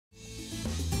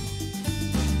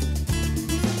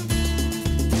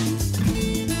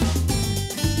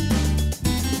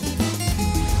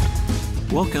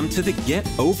Welcome to the Get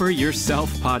Over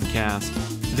Yourself podcast.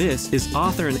 This is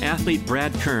author and athlete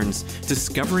Brad Kearns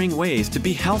discovering ways to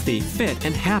be healthy, fit,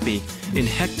 and happy in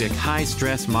hectic,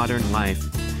 high-stress modern life.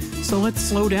 So let's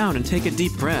slow down and take a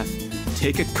deep breath,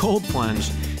 take a cold plunge,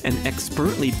 and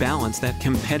expertly balance that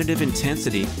competitive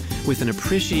intensity with an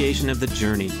appreciation of the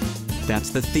journey.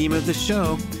 That's the theme of the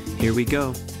show. Here we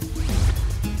go.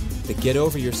 The Get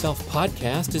Over Yourself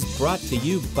podcast is brought to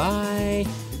you by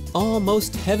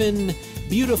Almost Heaven,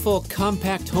 beautiful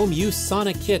compact home use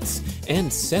sauna kits,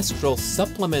 ancestral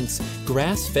supplements,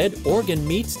 grass-fed organ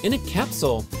meats in a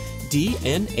capsule,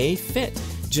 DNA Fit,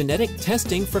 genetic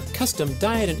testing for custom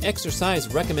diet and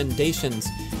exercise recommendations,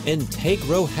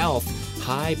 Integro Health,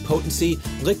 high-potency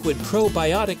liquid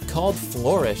probiotic called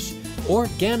Flourish,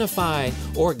 Organifi,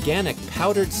 organic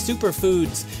powdered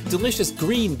superfoods, delicious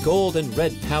green, gold, and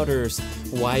red powders,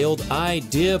 Wild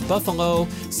Idea Buffalo,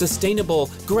 sustainable,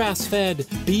 grass-fed,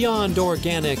 beyond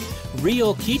organic,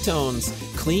 real ketones,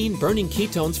 clean burning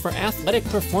ketones for athletic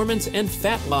performance and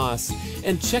fat loss.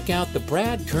 And check out the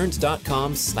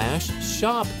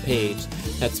bradkearns.com/shop page.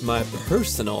 That's my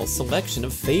personal selection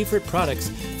of favorite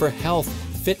products for health,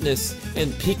 fitness,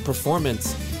 and peak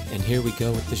performance. And here we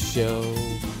go with the show.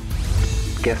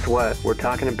 Guess what? We're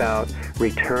talking about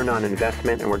return on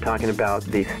investment, and we're talking about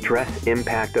the stress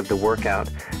impact of the workout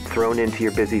thrown into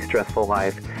your busy, stressful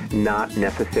life. Not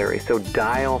necessary. So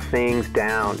dial things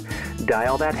down.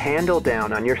 Dial that handle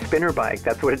down on your spinner bike.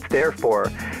 That's what it's there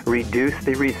for. Reduce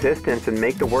the resistance and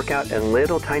make the workout a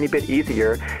little tiny bit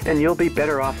easier, and you'll be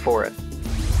better off for it.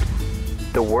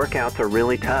 The workouts are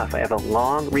really tough. I have a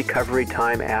long recovery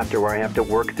time after where I have to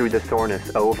work through the soreness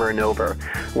over and over.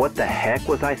 What the heck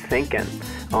was I thinking?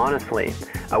 Honestly,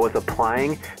 I was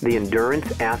applying the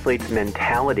endurance athlete's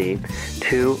mentality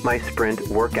to my sprint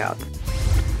workouts.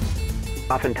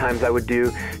 Oftentimes I would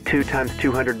do 2 times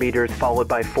 200 meters followed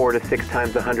by 4 to 6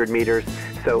 times 100 meters.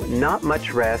 So not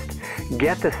much rest.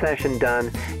 Get the session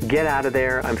done. Get out of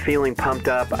there. I'm feeling pumped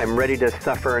up. I'm ready to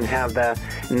suffer and have the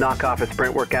knock off a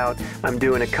sprint workout. I'm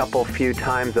doing a few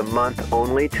times a month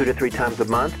only, 2 to 3 times a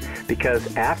month,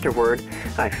 because afterward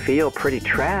I feel pretty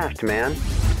trashed, man.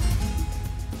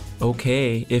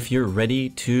 Okay, if you're ready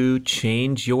to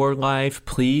change your life,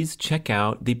 please check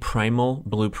out the Primal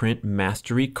Blueprint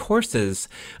Mastery courses,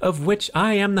 of which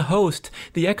I am the host.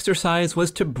 The exercise was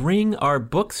to bring our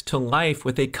books to life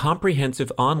with a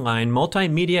comprehensive online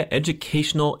multimedia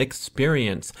educational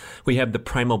experience. We have the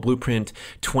Primal Blueprint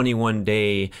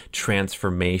 21-day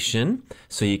transformation,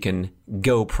 so you can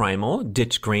go primal,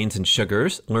 ditch grains and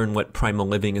sugars, learn what primal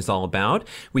living is all about.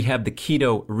 We have the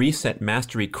Keto Reset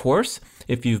Mastery course.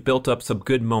 If you've built up some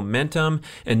good momentum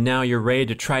and now you're ready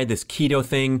to try this keto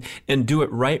thing and do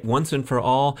it right once and for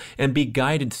all and be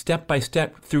guided step by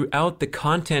step throughout the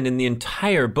content in the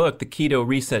entire book, The Keto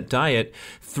Reset Diet,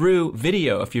 through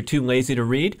video. If you're too lazy to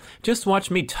read, just watch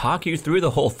me talk you through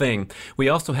the whole thing. We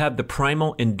also have the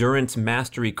Primal Endurance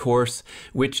Mastery course,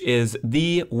 which is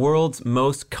the world's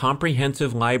most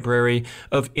comprehensive library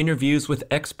of interviews with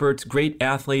experts, great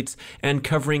athletes, and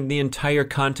covering the entire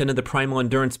content of the Primal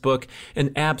Endurance book.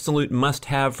 An absolute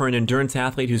must-have for an endurance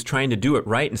athlete who's trying to do it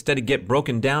right instead of get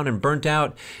broken down and burnt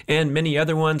out, and many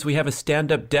other ones. We have a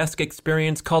stand-up desk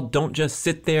experience called Don't Just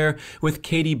Sit There with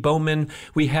Katie Bowman.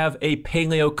 We have a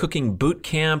paleo cooking boot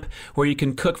camp where you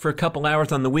can cook for a couple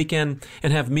hours on the weekend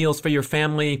and have meals for your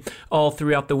family all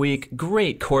throughout the week.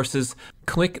 Great courses.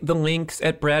 Click the links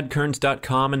at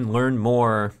bradkearns.com and learn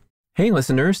more. Hey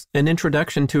listeners, an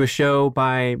introduction to a show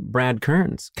by Brad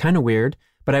Kearns. Kind of weird,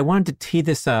 but I wanted to tee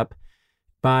this up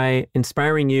by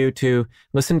inspiring you to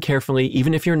listen carefully,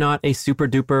 even if you're not a super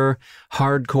duper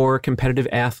hardcore competitive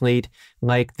athlete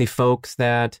like the folks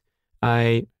that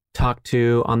I talked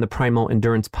to on the Primal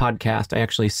Endurance podcast. I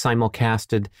actually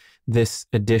simulcasted this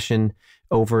edition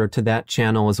over to that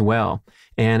channel as well.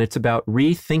 And it's about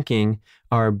rethinking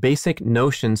our basic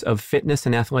notions of fitness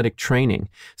and athletic training.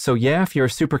 So yeah, if you're a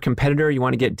super competitor, you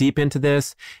want to get deep into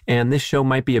this, and this show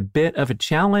might be a bit of a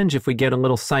challenge if we get a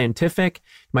little scientific.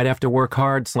 You might have to work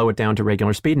hard, slow it down to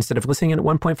regular speed instead of listening at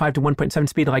 1.5 to 1.7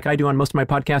 speed like I do on most of my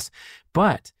podcasts.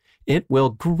 But it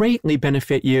will greatly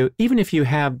benefit you, even if you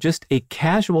have just a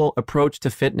casual approach to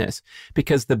fitness,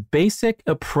 because the basic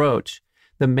approach,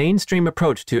 the mainstream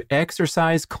approach to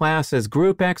exercise classes,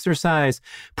 group exercise,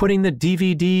 putting the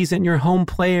DVDs in your home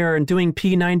player and doing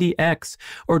P90X,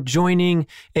 or joining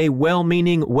a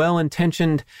well-meaning,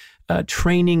 well-intentioned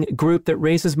training group that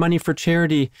raises money for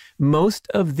charity, most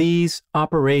of these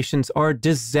operations are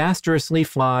disastrously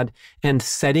flawed and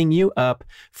setting you up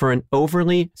for an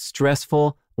overly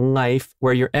stressful life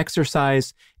where your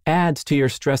exercise adds to your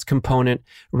stress component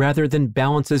rather than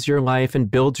balances your life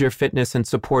and builds your fitness and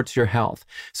supports your health.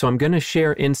 So I'm going to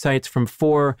share insights from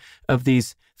 4 of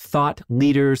these thought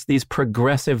leaders, these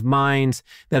progressive minds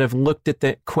that have looked at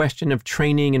the question of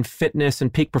training and fitness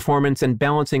and peak performance and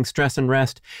balancing stress and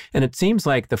rest. And it seems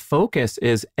like the focus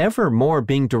is ever more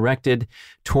being directed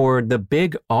toward the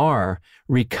big R,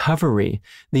 recovery,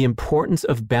 the importance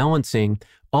of balancing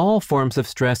all forms of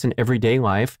stress in everyday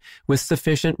life with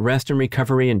sufficient rest and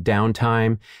recovery and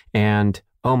downtime. And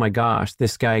oh my gosh,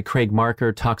 this guy, Craig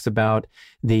Marker, talks about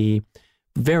the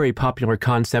very popular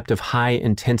concept of high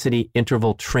intensity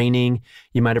interval training.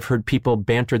 You might have heard people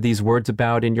banter these words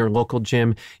about in your local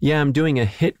gym. Yeah, I'm doing a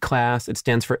HIIT class. It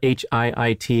stands for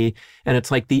HIIT. And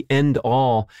it's like the end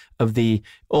all of the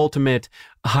ultimate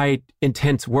high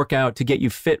intense workout to get you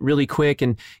fit really quick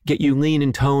and get you lean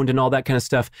and toned and all that kind of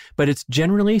stuff. But it's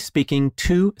generally speaking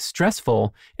too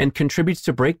stressful and contributes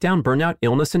to breakdown, burnout,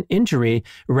 illness, and injury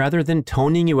rather than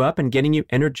toning you up and getting you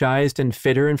energized and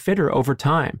fitter over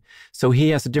time. So he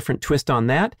has a different twist on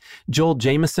that. Joel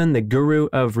Jamieson, the guru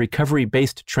of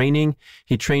recovery-based training,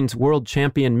 he trains world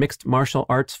champion mixed martial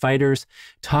arts fighters,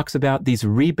 talks about these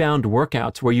rebound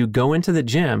workouts where you go into the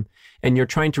gym and you're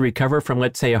trying to recover from,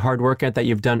 let's say, a hard workout that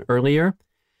you've done earlier,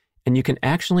 and you can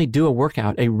actually do a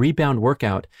workout, a rebound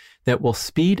workout that will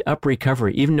speed up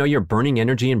recovery, even though you're burning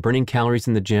energy and burning calories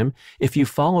in the gym. If you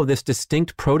follow this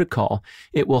distinct protocol,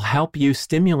 it will help you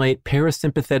stimulate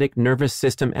parasympathetic nervous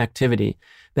system activity.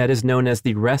 That is known as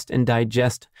the rest and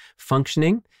digest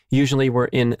functioning. Usually we're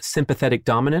in sympathetic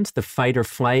dominance, the fight or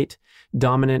flight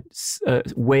dominant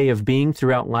way of being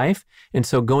throughout life. And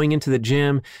so going into the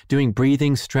gym, doing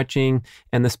breathing, stretching,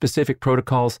 and the specific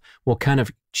protocols will kind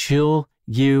of chill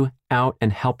you out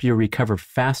and help you recover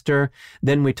faster.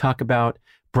 Then we talk about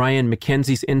Brian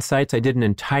McKenzie's insights. I did an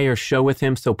entire show with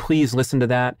him, so please listen to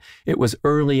that. It was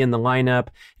early in the lineup,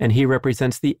 and he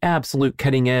represents the absolute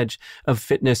cutting edge of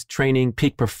fitness training,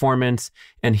 peak performance,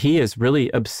 and he is really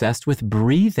obsessed with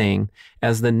breathing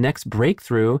as the next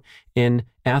breakthrough in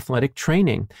athletic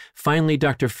training. Finally,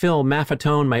 Dr. Phil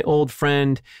Maffetone, my old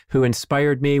friend who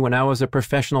inspired me when I was a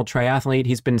professional triathlete.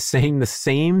 He's been saying the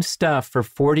same stuff for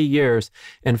 40 years,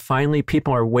 and finally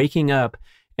people are waking up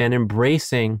and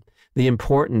embracing the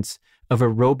importance of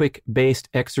aerobic-based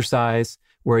exercise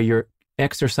where you're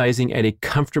exercising at a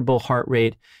comfortable heart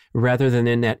rate rather than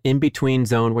in that in-between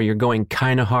zone where you're going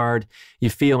kind of hard. You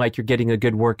feel like you're getting a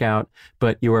good workout,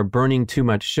 but you are burning too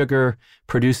much sugar,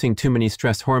 producing too many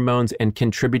stress hormones, and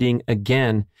contributing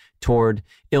again toward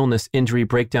illness, injury,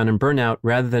 breakdown, and burnout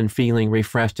rather than feeling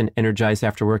refreshed and energized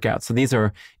after workout. So these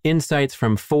are insights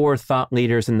from 4 thought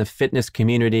leaders in the fitness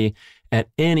community at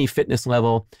any fitness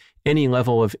level, any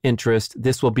level of interest.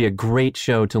 This will be a great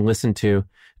show to listen to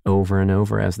over and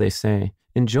over, as they say.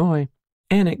 Enjoy.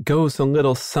 And it goes a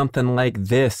little something like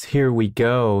this. Here we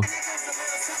go.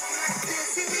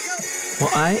 Well,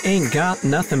 I ain't got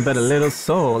nothing but a little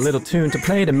soul, a little tune to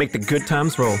play to make the good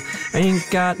times roll. I ain't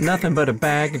got nothing but a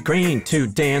bag of green, 2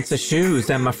 dancing shoes,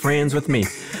 and my friends with me.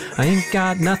 I ain't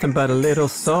got nothing but a little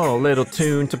soul, a little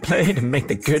tune to play to make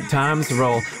the good times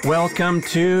roll. Welcome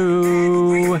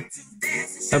to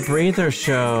a breather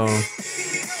show.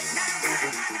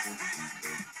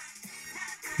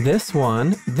 This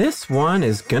one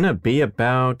is gonna be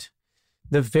about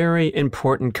the very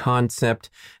important concept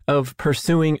of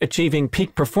achieving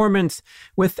peak performance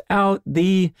without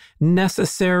the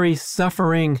necessary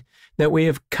suffering that we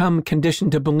have come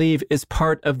conditioned to believe is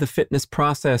part of the fitness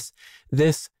process.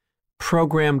 This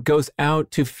program goes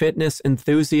out to fitness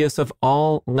enthusiasts of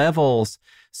all levels.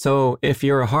 So if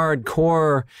you're a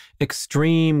hardcore,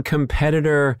 extreme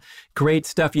competitor, great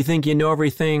stuff, you think you know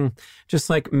everything, just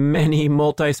like many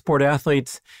multi-sport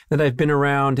athletes that I've been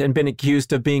around and been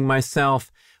accused of being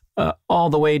myself, all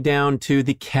the way down to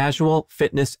the casual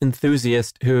fitness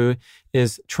enthusiast who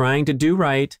is trying to do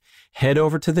right, head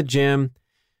over to the gym,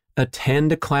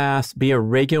 attend a class, be a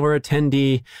regular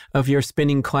attendee of your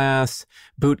spinning class,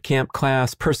 boot camp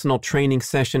class, personal training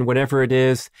session, whatever it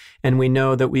is. And we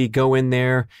know that we go in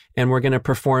there and we're going to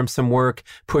perform some work,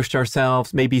 push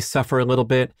ourselves, maybe suffer a little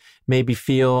bit, maybe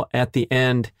feel at the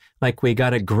end like we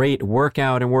got a great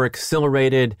workout and we're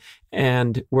exhilarated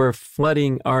and we're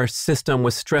flooding our system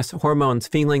with stress hormones,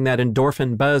 feeling that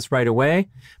endorphin buzz right away.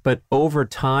 But over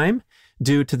time,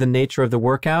 due to the nature of the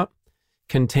workout,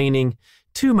 containing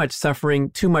too much suffering,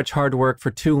 too much hard work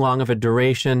for too long of a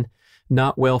duration,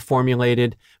 not well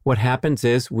formulated, what happens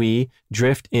is we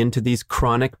drift into these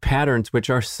chronic patterns, which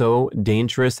are so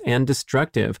dangerous and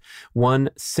destructive. One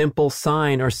simple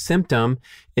sign or symptom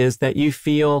is that you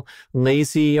feel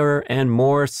lazier and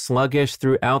more sluggish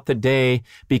throughout the day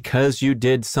because you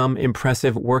did some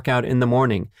impressive workout in the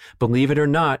morning. Believe it or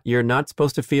not, you're not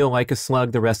supposed to feel like a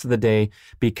slug the rest of the day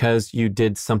because you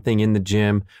did something in the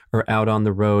gym or out on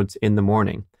the roads in the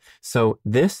morning. So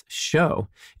this show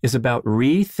is about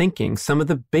rethinking some of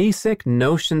the basic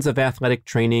notions of athletic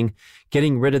training,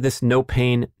 getting rid of this no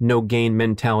pain, no gain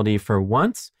mentality for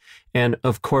once. And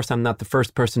of course, I'm not the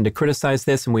first person to criticize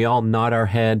this, and we all nod our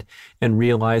head and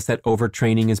realize that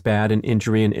overtraining is bad and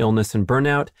injury and illness and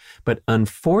burnout. But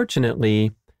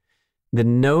unfortunately, the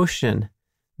notion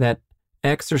that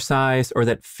exercise or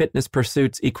that fitness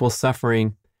pursuits equal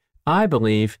suffering, I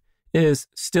believe, is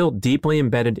still deeply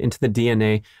embedded into the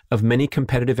DNA of many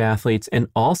competitive athletes and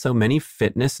also many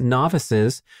fitness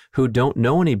novices who don't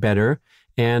know any better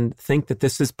and think that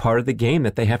this is part of the game,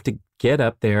 that they have to get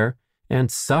up there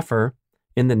and suffer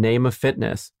in the name of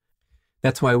fitness.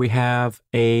 That's why we have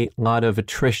a lot of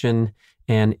attrition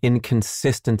and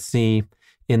inconsistency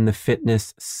in the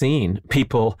fitness scene.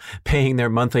 People paying their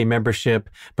monthly membership,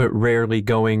 but rarely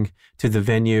going to the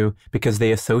venue because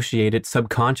they associate it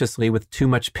subconsciously with too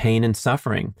much pain and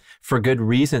suffering. For good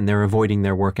reason, they're avoiding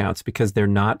their workouts because they're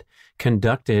not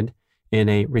conducted in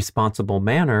a responsible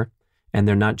manner and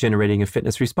they're not generating a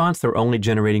fitness response. They're only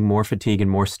generating more fatigue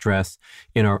and more stress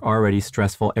in our already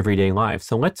stressful everyday lives.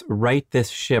 So let's right this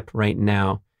ship right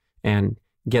now and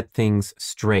get things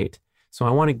straight. So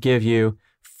I want to give you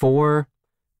 4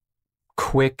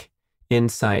 quick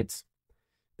insights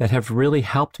that have really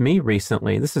helped me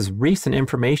recently. This is recent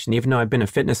information, even though I've been a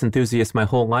fitness enthusiast my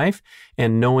whole life,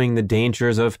 and knowing the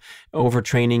dangers of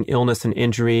overtraining, illness, and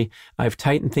injury, I've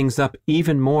tightened things up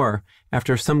even more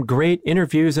after some great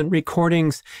interviews and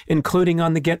recordings, including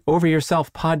on the Get Over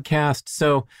Yourself podcast.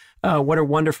 So what a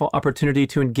wonderful opportunity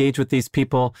to engage with these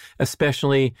people,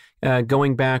 especially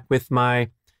going back with my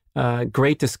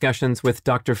great discussions with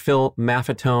Dr. Phil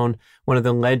Maffetone, one of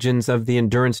the legends of the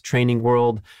endurance training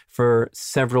world for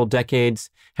several decades,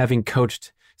 having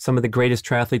coached some of the greatest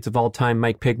triathletes of all time,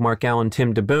 Mike Pigg, Mark Allen,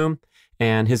 Tim DeBoom.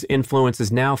 And his influence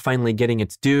is now finally getting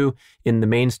its due in the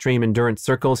mainstream endurance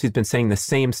circles. He's been saying the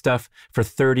same stuff for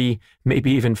 30,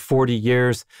 maybe even 40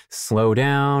 years. Slow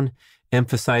down,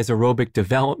 emphasize aerobic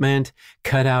development,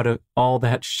 cut out all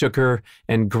that sugar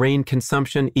and grain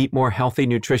consumption, eat more healthy,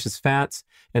 nutritious fats.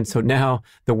 And so now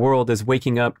the world is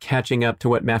waking up, catching up to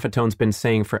what Maffetone's been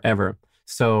saying forever.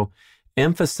 So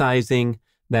emphasizing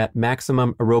that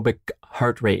maximum aerobic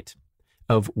heart rate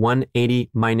of 180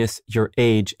 minus your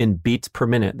age in beats per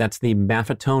minute. That's the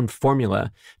Maffetone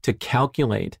formula to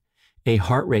calculate a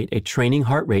heart rate, a training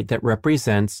heart rate that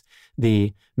represents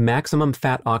the maximum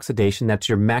fat oxidation. That's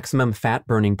your maximum fat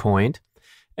burning point,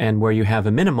 and where you have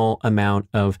a minimal amount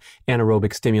of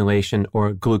anaerobic stimulation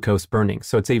or glucose burning.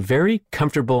 So it's a very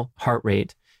comfortable heart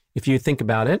rate. If you think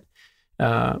about it,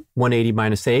 180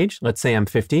 minus age, let's say I'm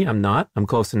 50, I'm not, I'm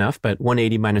close enough, but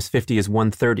 180 minus 50 is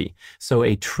 130. So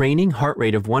a training heart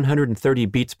rate of 130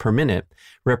 beats per minute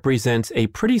represents a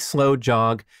pretty slow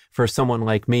jog for someone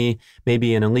like me.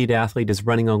 Maybe an elite athlete is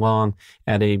running along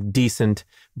at a decent,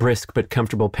 brisk, but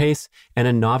comfortable pace, and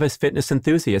a novice fitness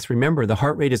enthusiast. Remember, the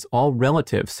heart rate is all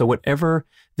relative. So whatever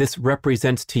this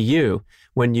represents to you,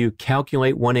 when you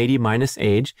calculate 180 minus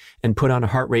age and put on a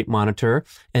heart rate monitor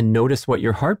and notice what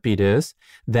your heartbeat is,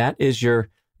 that is your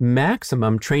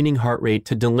maximum training heart rate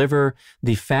to deliver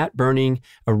the fat burning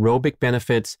aerobic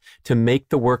benefits to make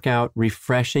the workout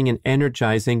refreshing and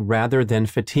energizing rather than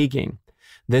fatiguing.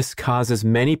 This causes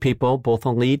many people, both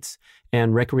elites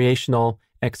and recreational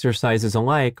exercises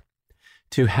alike,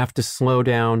 to have to slow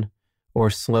down or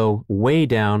slow way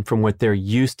down from what they're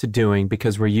used to doing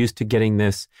because we're used to getting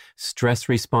this stress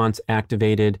response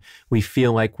activated. We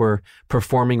feel like we're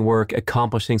performing work,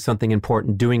 accomplishing something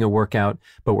important, doing a workout,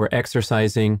 but we're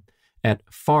exercising at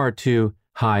far too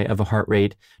high of a heart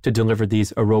rate to deliver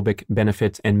these aerobic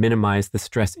benefits and minimize the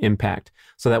stress impact.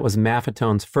 So that was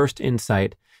Maffetone's first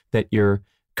insight, that your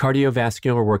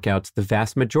cardiovascular workouts, the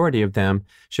vast majority of them,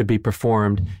 should be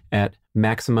performed at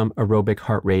maximum aerobic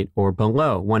heart rate or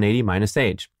below 180 minus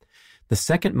age. The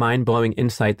second mind-blowing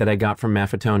insight that I got from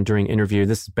Maffetone during interview,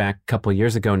 this is back a couple of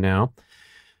years ago now,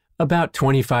 about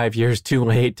 25 years too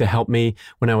late to help me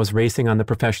when I was racing on the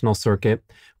professional circuit,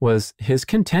 was his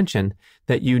contention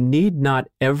that you need not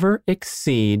ever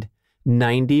exceed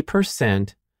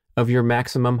 90% of your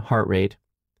maximum heart rate,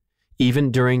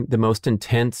 even during the most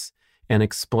intense and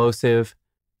explosive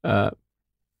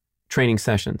training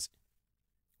sessions.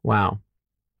 Wow.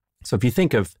 So if you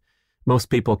think of most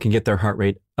people can get their heart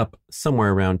rate up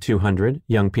somewhere around 200,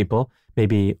 young people,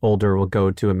 maybe older will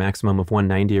go to a maximum of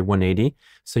 190 or 180.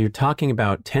 So you're talking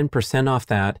about 10% off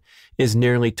that is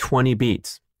nearly 20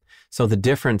 beats. So the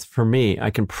difference for me, I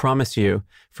can promise you,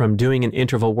 from doing an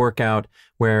interval workout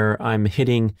where I'm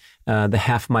hitting the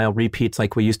half-mile repeats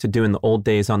like we used to do in the old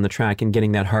days on the track and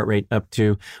getting that heart rate up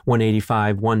to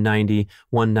 185, 190,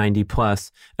 190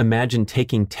 plus, imagine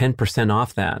taking 10%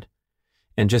 off that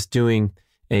and just doing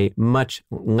a much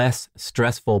less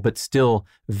stressful but still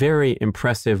very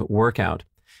impressive workout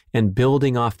and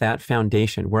building off that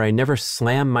foundation where I never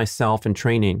slam myself in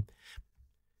training,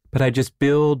 but I just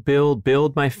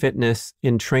build my fitness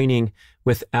in training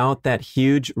without that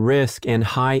huge risk and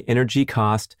high energy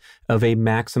cost of a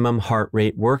maximum heart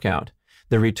rate workout.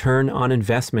 The return on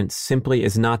investment simply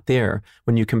is not there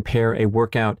when you compare a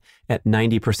workout at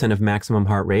 90% of maximum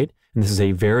heart rate. And this is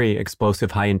a very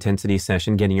explosive high intensity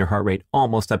session, getting your heart rate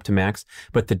almost up to max.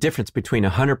 But the difference between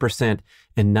 100%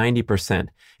 and 90%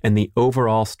 and the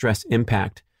overall stress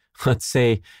impact, let's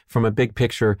say from a big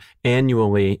picture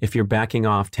annually, if you're backing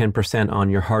off 10% on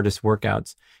your hardest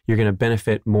workouts, you're going to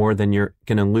benefit more than you're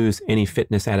going to lose any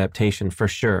fitness adaptation for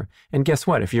sure. And guess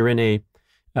what? If you're in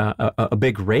a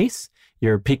big race,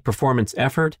 your peak performance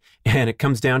effort, and it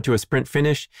comes down to a sprint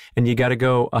finish, and you got to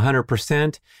go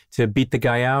 100% to beat the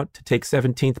guy out, to take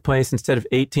 17th place instead of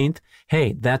 18th,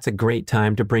 hey, that's a great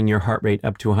time to bring your heart rate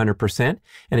up to 100%.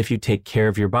 And if you take care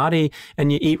of your body,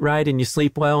 and you eat right, and you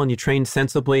sleep well, and you train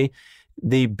sensibly,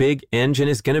 the big engine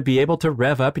is going to be able to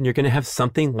rev up and you're going to have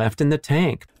something left in the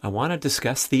tank. I want to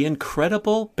discuss the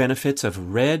incredible benefits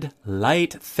of red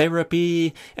light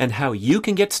therapy and how you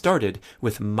can get started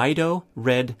with Mito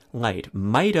Red Light.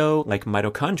 Mito, like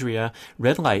mitochondria,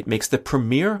 red light makes the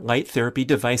premier light therapy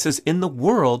devices in the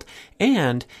world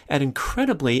and at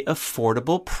incredibly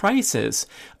affordable prices.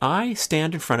 I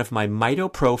stand in front of my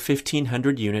Mito Pro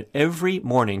 1500 unit every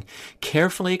morning,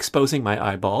 carefully exposing my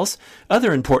eyeballs,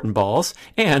 other important balls,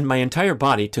 and my entire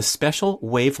body to special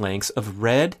wavelengths of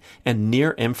red and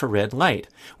near infrared light.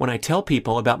 When I tell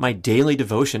people about my daily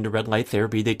devotion to red light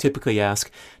therapy, they typically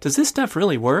ask, does this stuff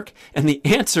really work? And the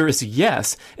answer is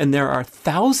yes, and there are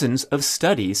thousands of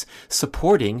studies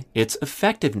supporting its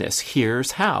effectiveness.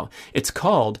 Here's how. It's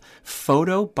called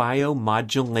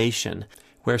photobiomodulation,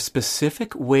 where specific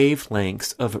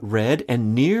wavelengths of red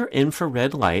and near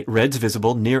infrared light, red's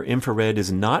visible, near infrared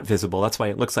is not visible, that's why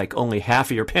it looks like only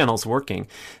half of your panel's working.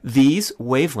 These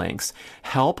wavelengths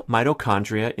help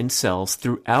mitochondria in cells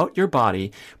throughout your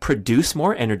body produce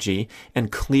more energy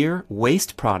and clear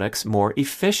waste products more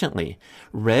efficiently.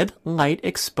 Red light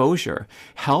exposure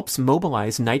helps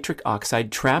mobilize nitric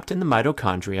oxide trapped in the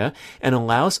mitochondria and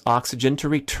allows oxygen to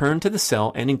return to the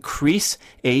cell and increase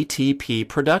ATP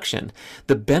production.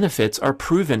 The benefits are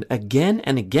proven again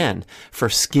and again for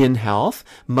skin health,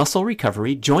 muscle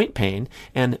recovery, joint pain,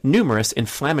 and numerous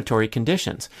inflammatory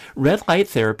conditions. Red light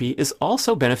therapy is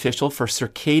also beneficial for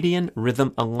circadian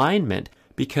rhythm alignment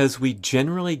because we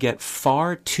generally get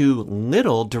far too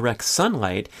little direct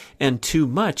sunlight and too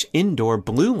much indoor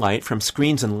blue light from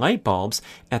screens and light bulbs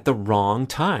at the wrong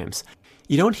times.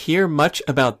 You don't hear much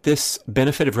about this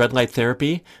benefit of red light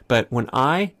therapy, but when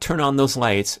I turn on those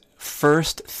lights,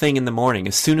 first thing in the morning,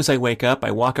 as soon as I wake up, I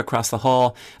walk across the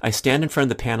hall, I stand in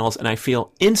front of the panels, and I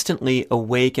feel instantly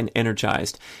awake and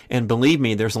energized. And believe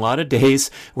me, there's a lot of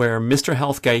days where Mr.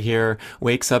 Health Guy here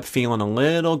wakes up feeling a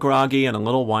little groggy and a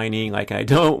little whiny, like I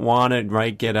don't want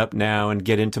to get up now and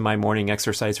get into my morning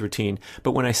exercise routine.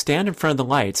 But when I stand in front of the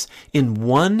lights, in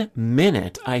 1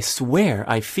 minute, I swear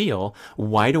I feel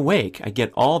wide awake. I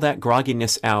get all that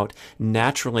grogginess out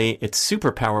naturally. It's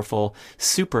super powerful,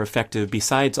 super effective,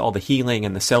 besides all the healing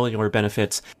and the cellular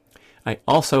benefits. I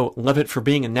also love it for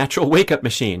being a natural wake-up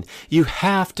machine. You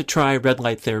have to try red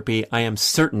light therapy. I am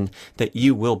certain that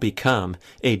you will become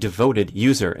a devoted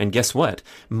user. And guess what?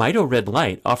 Mito Red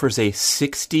Light offers a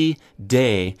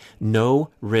 60-day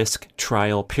no-risk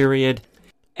trial period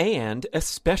and a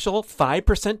special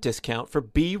 5% discount for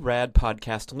B-Rad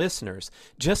podcast listeners.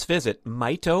 Just visit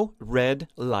Mito Red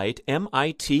Light,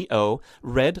 M-I-T-O,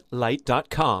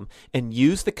 redlight.com, and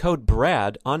use the code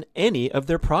BRAD on any of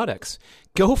their products.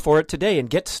 Go for it today and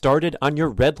get started on your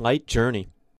red light journey.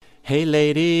 Hey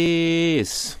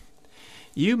ladies!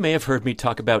 You may have heard me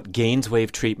talk about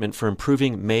GainsWave treatment for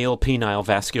improving male penile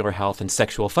vascular health and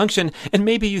sexual function, and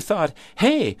maybe you thought,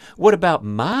 hey, what about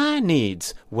my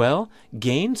needs? Well,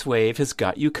 GainsWave has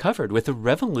got you covered with a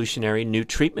revolutionary new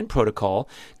treatment protocol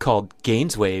called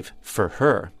GainsWave for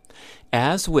Her.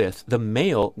 As with the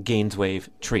male GainsWave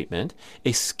treatment,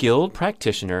 a skilled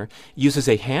practitioner uses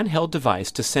a handheld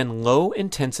device to send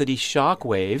low-intensity shock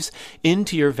waves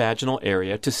into your vaginal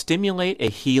area to stimulate a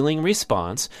healing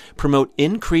response, promote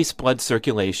increased blood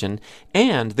circulation,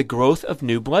 and the growth of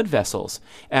new blood vessels.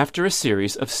 After a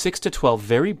series of 6 to 12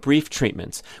 very brief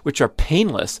treatments, which are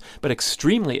painless but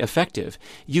extremely effective,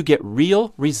 you get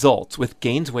real results with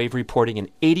GainsWave reporting an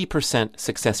 80%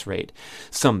 success rate.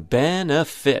 Some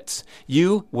benefits.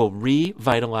 You will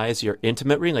revitalize your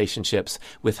intimate relationships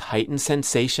with heightened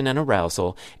sensation and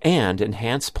arousal and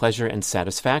enhanced pleasure and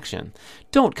satisfaction.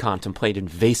 Don't contemplate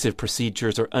invasive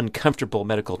procedures or uncomfortable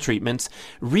medical treatments.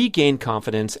 Regain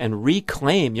confidence and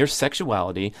reclaim your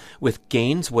sexuality with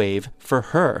GainsWave for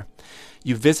her.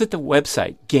 You visit the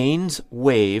website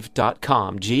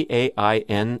gainswave.com,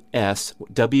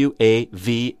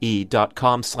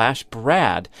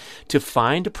 gainswave.com/Brad to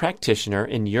find a practitioner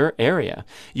in your area.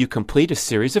 You complete a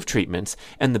series of treatments,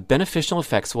 and the beneficial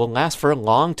effects will last for a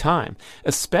long time,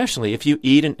 especially if you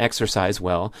eat and exercise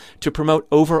well to promote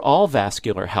overall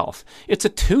vascular health. It's a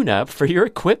tune-up for your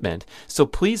equipment, so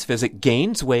please visit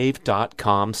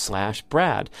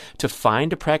gainswave.com/Brad to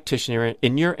find a practitioner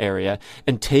in your area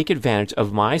and take advantage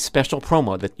of my special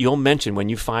promo that you'll mention when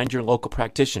you find your local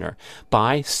practitioner.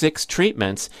 Buy 6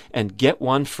 treatments and get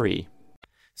 1 free.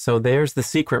 So there's the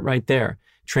secret right there.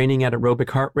 Training at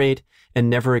aerobic heart rate and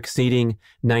never exceeding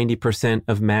 90%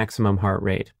 of maximum heart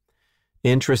rate.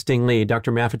 Interestingly,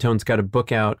 Dr. Maffetone's got a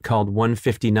book out called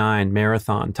 159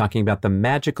 Marathon, talking about the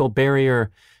magical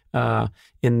barrier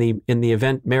in the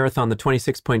event marathon, the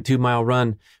 26.2 mile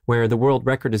run, where the world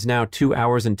record is now 2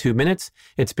 hours and 2 minutes.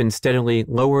 It's been steadily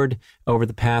lowered over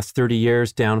the past 30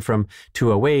 years, down from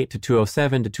 2:08 to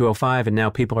 2:07 to 2:05, and now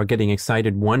people are getting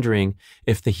excited, wondering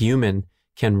if the human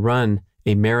can run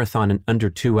a marathon in under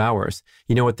 2 hours.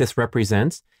 You know what this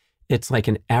represents? It's like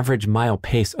an average mile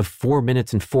pace of 4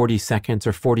 minutes and 40 seconds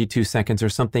or 42 seconds or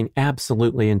something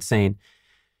absolutely insane.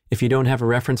 If you don't have a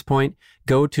reference point,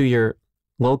 go to your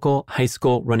local high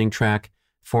school running track,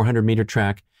 400-meter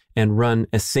track, and run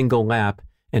a single lap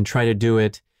and try to do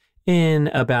it in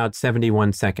about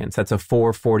 71 seconds. That's a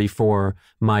 4:44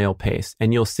 mile pace.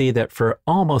 And you'll see that for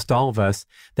almost all of us,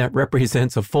 that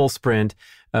represents a full sprint.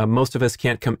 Most of us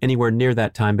can't come anywhere near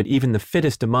that time, but even the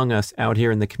fittest among us out here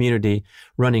in the community,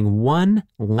 running 1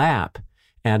 lap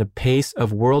at a pace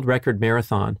of world record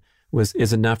marathon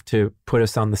is enough to put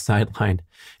us on the sideline.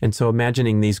 And so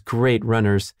imagining these great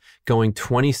runners going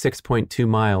 26.2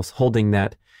 miles, holding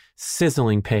that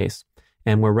sizzling pace,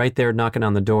 and we're right there knocking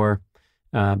on the door.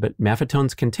 But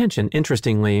Maffetone's contention,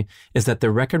 interestingly, is that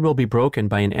the record will be broken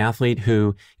by an athlete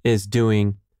who is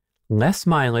doing less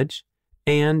mileage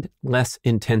and less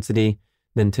intensity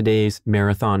than today's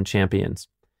marathon champions.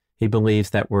 He believes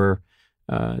that we're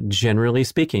generally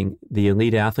speaking, the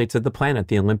elite athletes of the planet,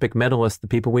 the Olympic medalists, the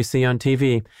people we see on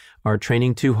TV, are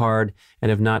training too hard and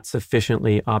have not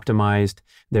sufficiently optimized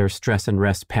their stress and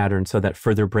rest patterns so that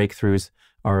further breakthroughs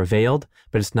are availed,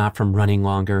 but it's not from running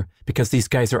longer, because these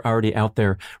guys are already out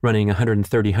there running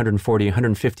 130, 140,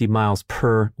 150 miles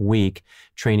per week,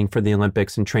 training for the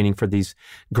Olympics and training for these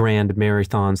grand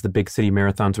marathons, the big city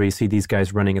marathons where you see these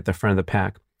guys running at the front of the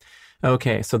pack.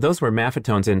 Okay, so those were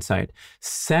Maffetone's insight.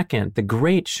 Second, the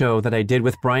great show that I did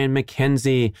with Brian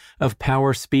McKenzie of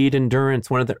Power, Speed, Endurance,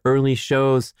 one of the early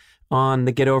shows on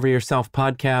the Get Over Yourself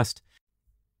podcast.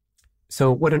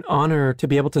 So what an honor to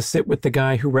be able to sit with the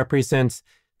guy who represents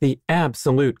the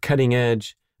absolute cutting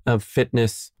edge of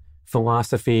fitness,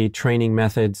 philosophy, training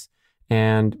methods.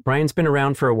 And Brian's been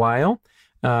around for a while.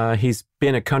 He's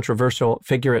been a controversial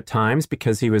figure at times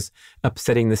because he was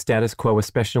upsetting the status quo,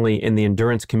 especially in the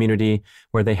endurance community,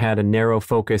 where they had a narrow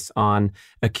focus on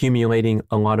accumulating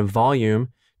a lot of volume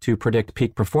to predict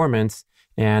peak performance.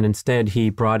 And instead,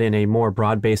 he brought in a more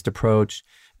broad-based approach,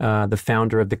 the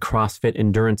founder of the CrossFit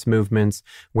endurance movements,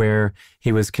 where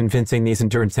he was convincing these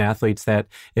endurance athletes that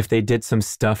if they did some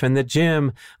stuff in the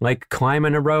gym, like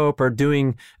climbing a rope or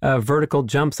doing vertical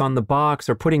jumps on the box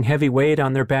or putting heavy weight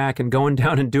on their back and going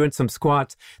down and doing some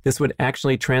squats, this would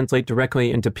actually translate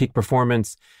directly into peak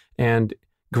performance. And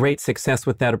great success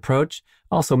with that approach.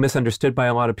 Also misunderstood by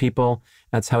a lot of people.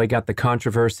 That's how he got the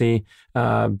controversy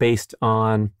based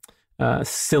on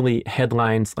silly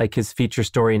headlines like his feature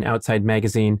story in Outside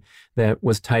Magazine that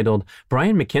was titled,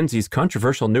 "Brian McKenzie's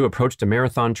Controversial New Approach to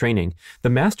Marathon Training.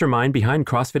 The mastermind behind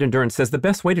CrossFit Endurance says the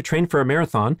best way to train for a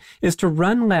marathon is to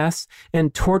run less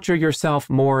and torture yourself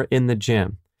more in the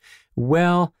gym."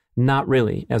 Well, not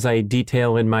really, as I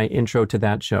detail in my intro to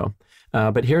that show.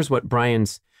 But here's what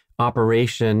Brian's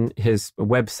operation, his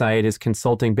website, his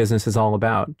consulting business is all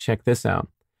about. Check this out.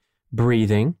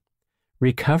 Breathing,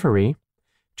 recovery,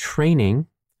 training,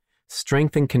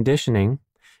 strength and conditioning,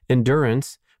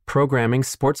 endurance, programming,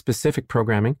 sport-specific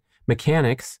programming,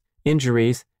 mechanics,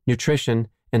 injuries, nutrition,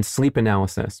 and sleep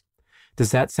analysis.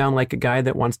 Does that sound like a guy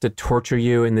that wants to torture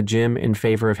you in the gym in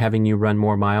favor of having you run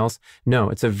more miles? No,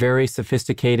 it's a very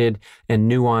sophisticated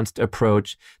and nuanced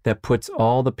approach that puts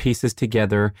all the pieces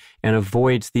together and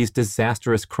avoids these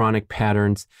disastrous chronic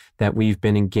patterns that we've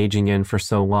been engaging in for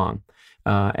so long.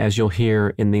 As you'll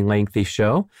hear in the lengthy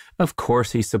show, of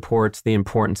course, he supports the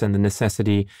importance and the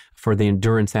necessity for the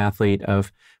endurance athlete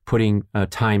of putting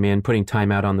time in, putting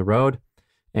time out on the road,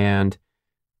 and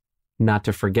not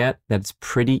to forget that it's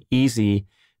pretty easy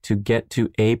to get to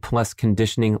A+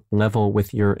 conditioning level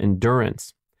with your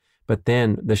endurance. But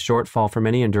then the shortfall for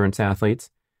many endurance athletes,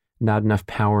 not enough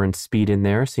power and speed in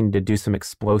there, so you need to do some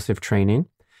explosive training.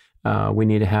 We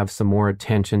need to have some more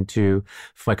attention to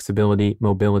flexibility,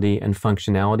 mobility, and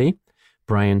functionality.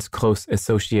 Brian's close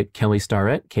associate, Kelly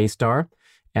Starrett, K-Star,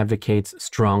 advocates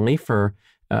strongly for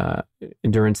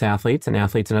endurance athletes and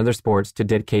athletes in other sports to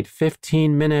dedicate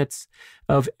 15 minutes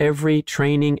of every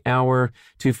training hour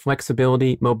to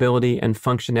flexibility, mobility, and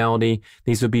functionality.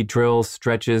 These would be drills,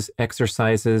 stretches,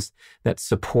 exercises that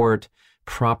support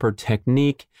proper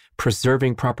technique,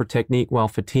 preserving proper technique while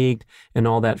fatigued, and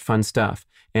all that fun stuff.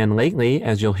 And lately,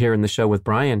 as you'll hear in the show with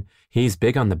Brian, he's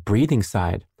big on the breathing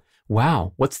side.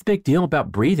 Wow, what's the big deal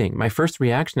about breathing? My first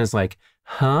reaction is like,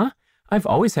 huh? I've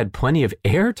always had plenty of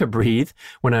air to breathe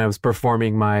when I was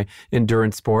performing my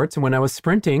endurance sports. And when I was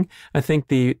sprinting, I think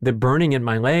the burning in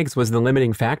my legs was the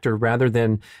limiting factor rather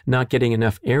than not getting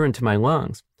enough air into my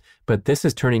lungs. But this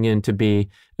is turning into be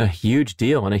a huge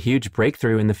deal and a huge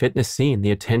breakthrough in the fitness scene.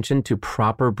 The attention to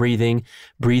proper breathing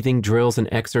drills and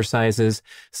exercises,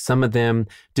 some of them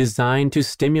designed to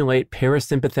stimulate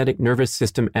parasympathetic nervous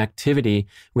system activity,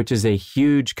 which is a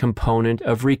huge component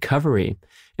of recovery,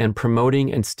 and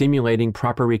promoting and stimulating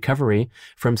proper recovery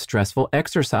from stressful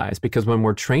exercise. Because when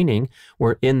we're training,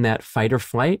 we're in that fight or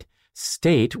flight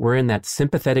state, we're in that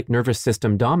sympathetic nervous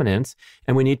system dominance,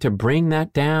 and we need to bring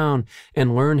that down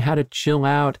and learn how to chill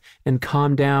out and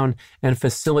calm down and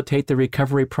facilitate the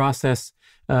recovery process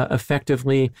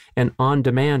effectively and on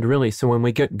demand, really. So when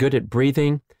we get good at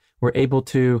breathing, we're able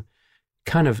to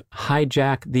kind of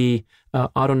hijack the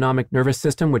autonomic nervous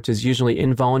system, which is usually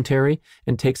involuntary,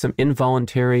 and take some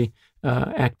involuntary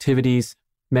activities,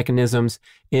 mechanisms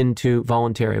into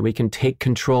voluntary. We can take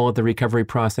control of the recovery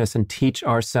process and teach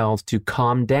ourselves to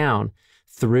calm down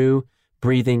through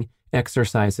breathing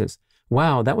exercises.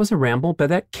 Wow, that was a ramble, but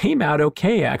that came out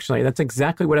okay, actually. That's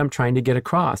exactly what I'm trying to get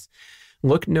across.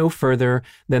 Look no further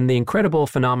than the incredible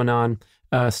phenomenon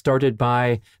started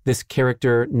by this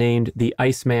character named the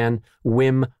Iceman,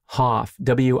 Wim Hof,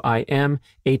 Wimhof.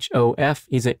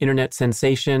 He's an internet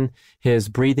sensation. His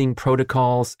breathing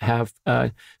protocols have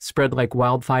spread like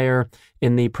wildfire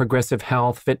in the progressive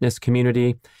health fitness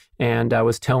community. And I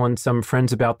was telling some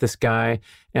friends about this guy,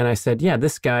 and I said, yeah,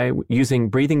 this guy using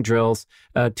breathing drills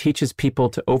teaches people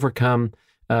to overcome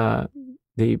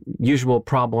the usual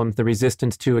problem, the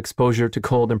resistance to exposure to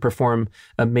cold, and perform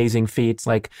amazing feats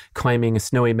like climbing a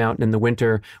snowy mountain in the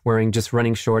winter wearing just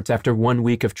running shorts after 1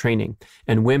 week of training.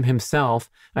 And Wim himself,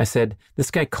 I said,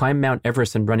 this guy climbed Mount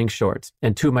Everest in running shorts.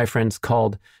 And two of my friends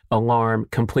called alarm,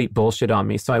 complete bullshit on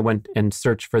me. So I went and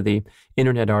searched for the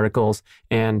internet articles.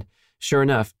 And sure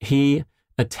enough, he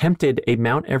attempted a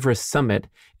Mount Everest summit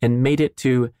and made it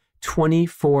to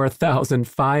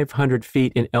 24,500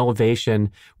 feet in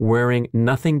elevation wearing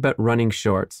nothing but running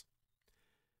shorts,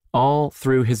 all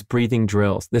through his breathing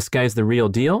drills. This guy's the real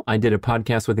deal. I did a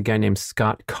podcast with a guy named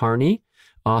Scott Carney,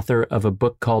 author of a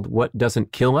book called What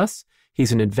Doesn't Kill Us.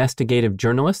 He's an investigative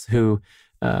journalist who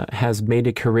has made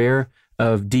a career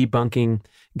of debunking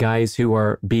guys who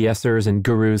are BSers and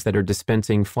gurus that are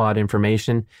dispensing flawed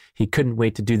information. He couldn't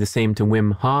wait to do the same to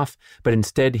Wim Hof, but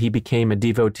instead he became a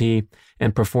devotee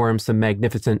and performed some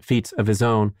magnificent feats of his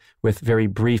own with very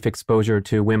brief exposure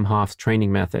to Wim Hof's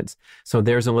training methods. So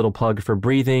there's a little plug for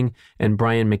breathing and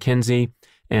Brian McKenzie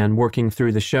and working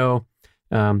through the show.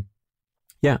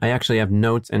 Yeah, I actually have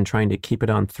notes and trying to keep it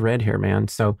on thread here, man.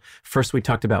 So first we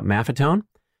talked about Maffetone,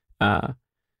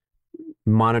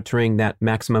 monitoring that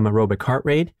maximum aerobic heart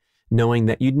rate, knowing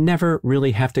that you'd never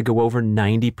really have to go over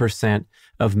 90%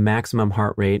 of maximum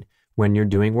heart rate when you're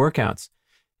doing workouts.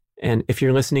 And if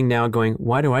you're listening now going,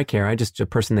 why do I care? I'm just a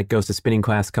person that goes to spinning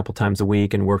class a couple times a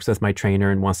week and works with my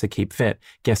trainer and wants to keep fit.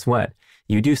 Guess what?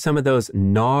 You do some of those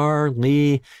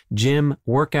gnarly gym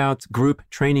workouts, group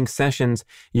training sessions,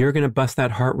 you're going to bust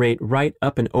that heart rate right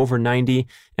up and over 90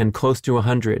 and close to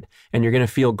 100. And you're going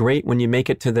to feel great when you make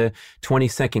it to the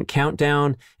 20-second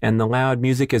countdown and the loud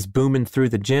music is booming through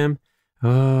the gym.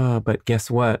 Oh, but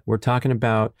guess what? We're talking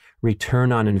about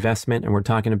return on investment, and we're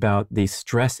talking about the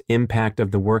stress impact of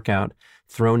the workout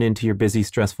thrown into your busy,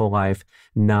 stressful life,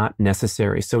 not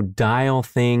necessary. So dial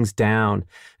things down.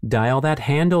 Dial that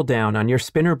handle down on your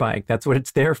spinner bike. That's what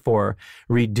it's there for.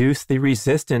 Reduce the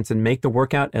resistance and make the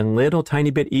workout a little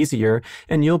tiny bit easier,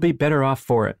 and you'll be better off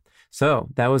for it. So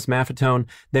that was Maffetone.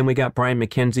 Then we got Brian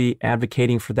McKenzie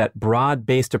advocating for that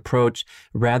broad-based approach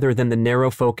rather than the narrow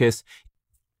focus.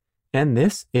 And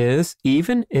this is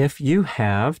even if you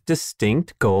have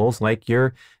distinct goals, like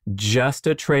you're just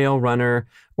a trail runner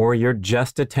or you're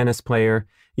just a tennis player,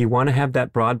 you want to have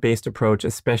that broad-based approach,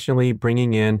 especially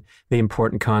bringing in the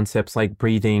important concepts like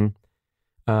breathing.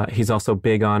 He's also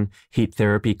big on heat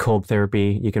therapy, cold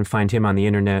therapy. You can find him on the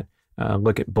internet.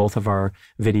 Look at both of our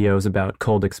videos about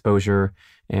cold exposure,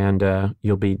 and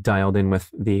you'll be dialed in with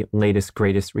the latest,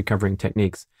 greatest recovering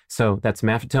techniques. So that's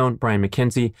Maffetone, Brian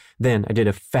McKenzie. Then I did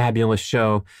a fabulous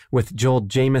show with Joel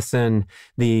Jamieson,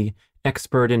 the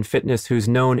expert in fitness who's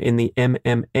known in the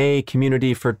MMA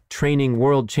community for training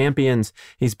world champions.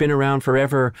 He's been around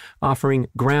forever, offering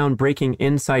groundbreaking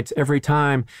insights every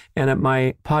time. And at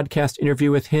my podcast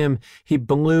interview with him, he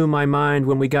blew my mind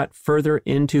when we got further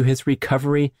into his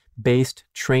recovery-based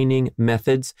training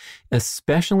methods,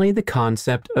 especially the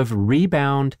concept of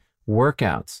rebound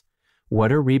workouts.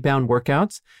 What are rebound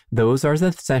workouts? Those are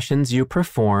the sessions you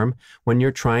perform when you're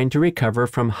trying to recover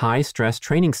from high stress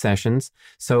training sessions.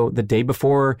 So the day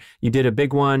before you did a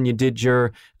big one, you did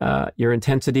your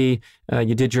intensity,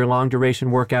 you did your long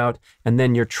duration workout, and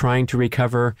then you're trying to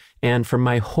recover. And for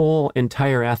my whole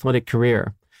entire athletic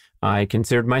career, I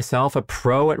considered myself a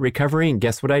pro at recovery, and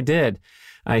guess what I did?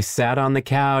 I sat on the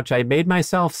couch. I made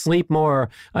myself sleep more.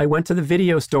 I went to the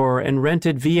video store and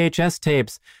rented VHS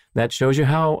tapes. That shows you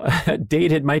how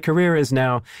dated my career is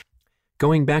now.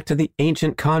 Going back to the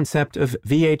ancient concept of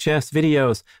VHS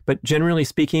videos. But generally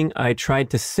speaking, I tried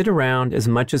to sit around as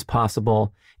much as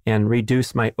possible and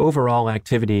reduce my overall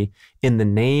activity in the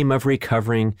name of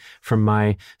recovering from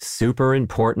my super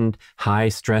important high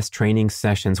stress training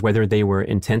sessions, whether they were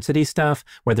intensity stuff,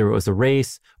 whether it was a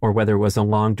race, or whether it was a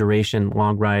long duration,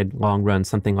 long ride, long run,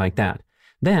 something like that.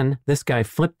 Then this guy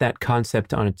flipped that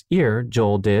concept on its ear,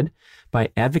 Joel did, by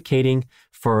advocating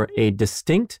for a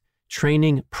distinct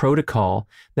training protocol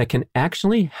that can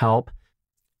actually help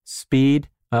speed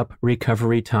up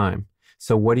recovery time.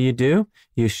 So what do?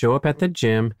 You show up at the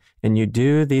gym and you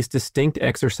do these distinct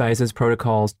exercises,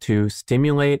 protocols to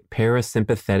stimulate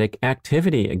parasympathetic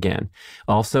activity again.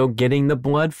 Also, getting the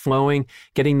blood flowing,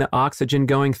 getting the oxygen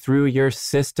going through your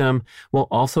system will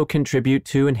also contribute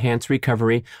to enhanced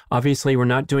recovery. Obviously, we're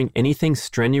not doing anything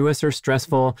strenuous or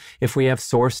stressful if we have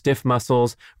sore, stiff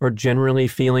muscles or generally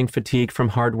feeling fatigue from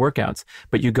hard workouts.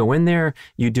 But you go in there,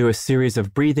 you do a series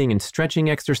of breathing and stretching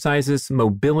exercises,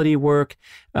 mobility work,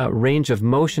 range of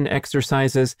motion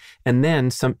exercises, and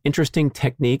then some interesting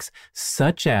techniques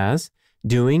such as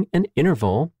doing an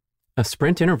interval, a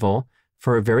sprint interval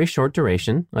for a very short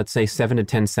duration, let's say 7 to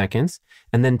 10 seconds,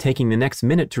 and then taking the next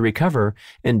minute to recover.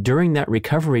 And during that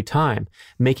recovery time,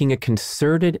 making a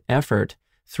concerted effort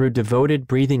through devoted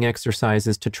breathing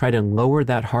exercises to try to lower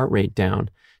that heart rate down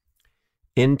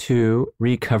into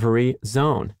recovery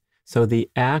zone. So the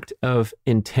act of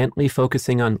intently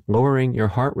focusing on lowering your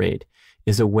heart rate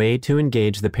is a way to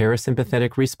engage the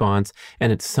parasympathetic response,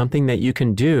 and it's something that you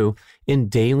can do in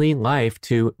daily life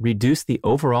to reduce the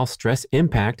overall stress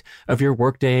impact of your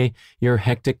workday, your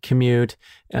hectic commute,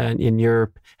 and in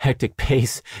your hectic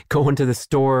pace, going to the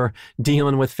store,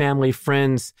 dealing with family,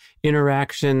 friends,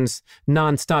 interactions,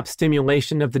 nonstop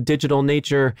stimulation of the digital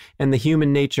nature and the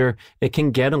human nature. It can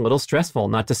get a little stressful,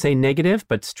 not to say negative,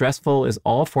 but stressful is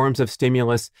all forms of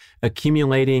stimulus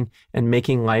accumulating and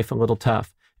making life a little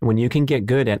tough. When you can get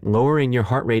good at lowering your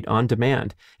heart rate on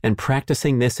demand and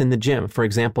practicing this in the gym, for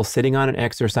example, sitting on an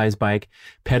exercise bike,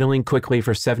 pedaling quickly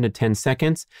for 7 to 10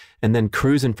 seconds, and then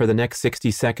cruising for the next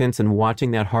 60 seconds and watching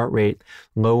that heart rate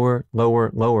lower, lower,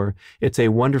 lower. It's a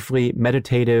wonderfully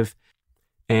meditative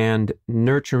and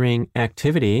nurturing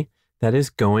activity that is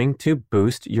going to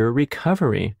boost your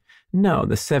recovery. No,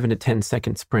 the 7 to 10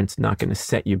 second sprint's not going to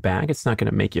set you back. It's not going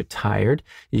to make you tired.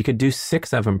 You could do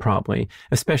 6 of them probably,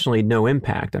 especially no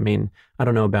impact. I mean, I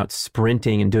don't know about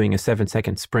sprinting and doing a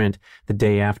 7-second sprint the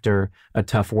day after a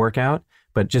tough workout,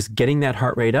 but just getting that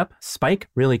heart rate up, spike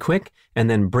really quick, and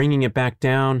then bringing it back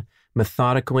down,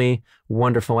 methodically.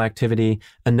 Wonderful activity.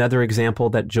 Another example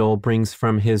that Joel brings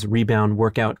from his Rebound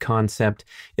workout concept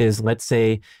is, let's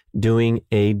say, doing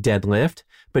a deadlift,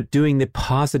 but doing the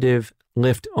positive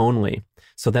lift only.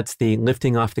 So that's the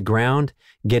lifting off the ground,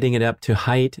 getting it up to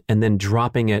height, and then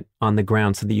dropping it on the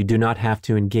ground so that you do not have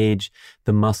to engage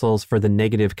the muscles for the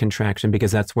negative contraction,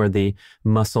 because that's where the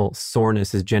muscle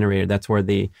soreness is generated. That's where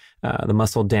the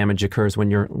muscle damage occurs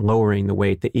when you're lowering the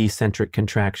weight, the eccentric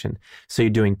contraction. So you're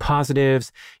doing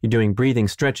positives, you're doing breathing,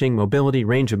 stretching, mobility,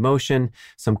 range of motion,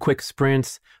 some quick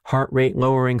sprints, heart rate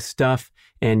lowering stuff,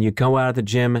 and you go out of the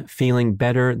gym feeling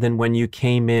better than when you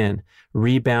came in.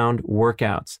 Rebound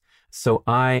workouts. So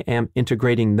I am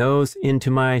integrating those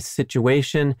into my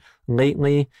situation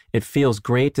lately. It feels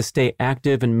great to stay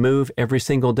active and move every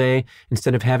single day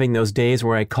instead of having those days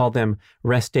where I call them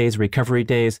rest days, recovery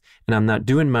days, and I'm not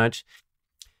doing much.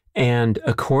 And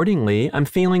accordingly, I'm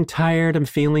feeling tired, I'm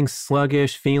feeling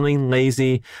sluggish, feeling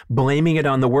lazy, blaming it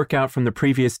on the workout from the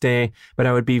previous day, but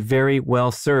I would be very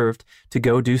well served to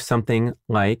go do something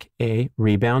like a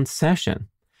rebound session.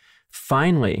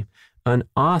 Finally, an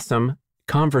awesome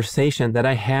conversation that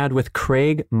I had with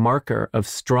Craig Marker of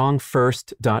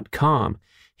strongfirst.com.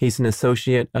 He's an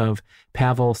associate of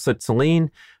Pavel Tsatsouline,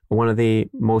 one of the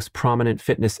most prominent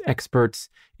fitness experts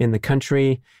in the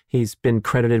country. He's been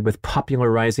credited with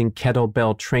popularizing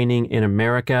kettlebell training in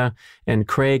America. And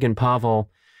Craig and Pavel,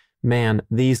 man,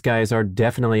 these guys are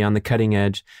definitely on the cutting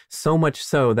edge. So much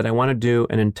so that I want to do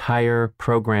an entire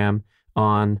program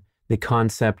on the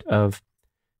concept of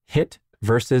HIIT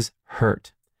versus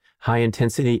HURT. High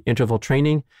intensity interval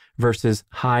training versus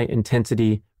high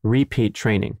intensity repeat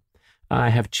training. I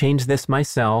have changed this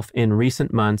myself in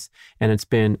recent months, and it's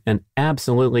been an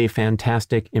absolutely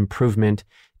fantastic improvement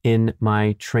in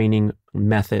my training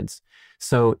methods.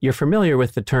 So you're familiar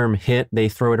with the term HIIT. They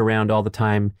throw it around all the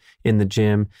time in the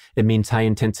gym. It means high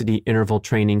intensity interval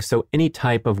training. So any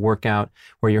type of workout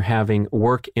where you're having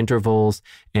work intervals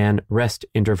and rest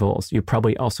intervals. You've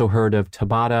probably also heard of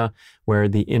Tabata, where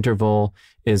the interval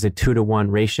is a 2-to-1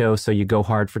 ratio. So you go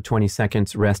hard for 20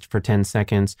 seconds, rest for 10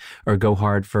 seconds, or go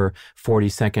hard for 40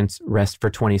 seconds, rest for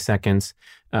 20 seconds.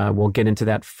 We'll get into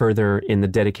that further in the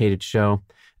dedicated show.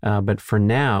 But for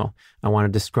now, I want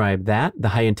to describe that, the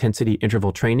high intensity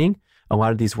interval training. A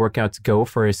lot of these workouts go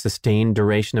for a sustained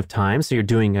duration of time. So you're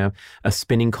doing a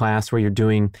spinning class where you're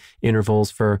doing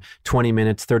intervals for 20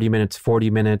 minutes, 30 minutes, 40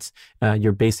 minutes.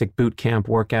 Your basic boot camp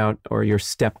workout or your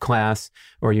step class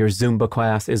or your Zumba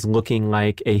class is looking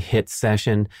like a HIIT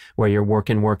session where you're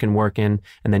working,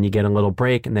 and then you get a little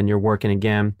break and then you're working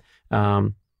again.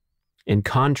 In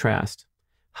contrast,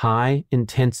 high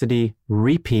intensity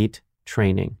repeat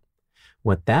training.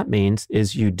 What that means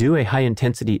is you do a high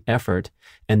intensity effort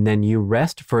and then you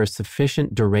rest for a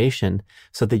sufficient duration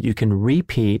so that you can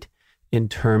repeat in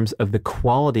terms of the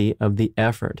quality of the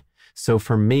effort. So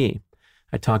for me,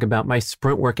 I talk about my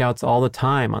sprint workouts all the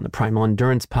time on the Primal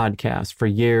Endurance podcast for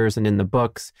years and in the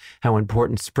books, how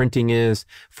important sprinting is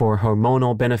for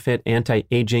hormonal benefit,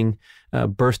 anti-aging,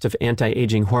 burst of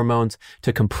anti-aging hormones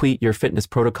to complete your fitness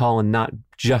protocol and not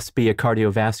just be a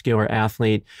cardiovascular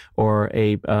athlete or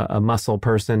a muscle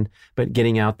person, but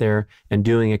getting out there and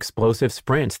doing explosive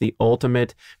sprints, the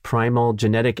ultimate primal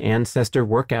genetic ancestor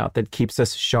workout that keeps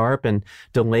us sharp and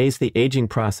delays the aging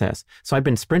process. So I've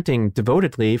been sprinting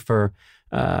devotedly for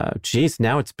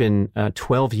now it's been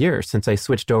 12 years since I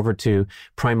switched over to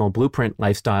Primal Blueprint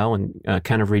lifestyle and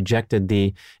kind of rejected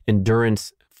the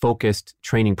endurance-focused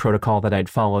training protocol that I'd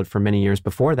followed for many years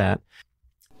before that.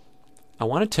 I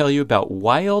want to tell you about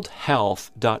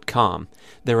wildhealth.com.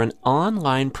 They're an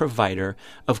online provider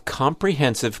of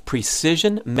comprehensive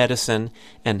precision medicine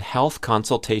and health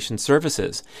consultation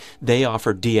services. They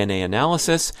offer DNA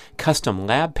analysis, custom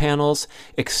lab panels,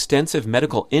 extensive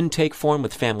medical intake form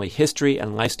with family history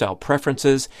and lifestyle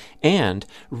preferences, and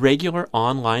regular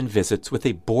online visits with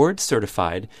a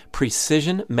board-certified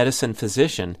precision medicine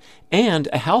physician and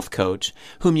a health coach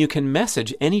whom you can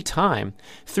message anytime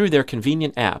through their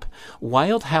convenient app.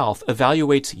 Wild Health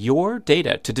evaluates your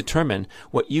data to determine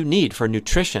what you need for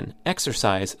nutrition,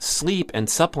 exercise, sleep, and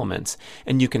supplements,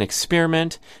 and you can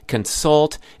experiment,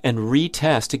 consult, and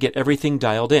retest to get everything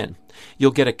dialed in.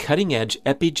 You'll get a cutting-edge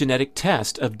epigenetic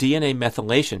test of DNA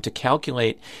methylation to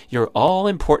calculate your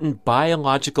all-important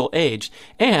biological age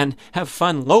and have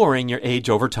fun lowering your age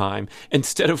over time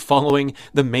instead of following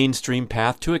the mainstream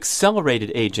path to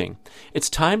accelerated aging. It's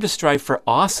time to strive for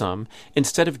awesome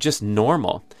instead of just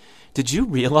normal. Did you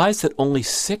realize that only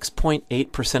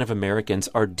 6.8% of Americans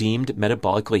are deemed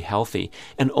metabolically healthy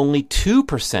and only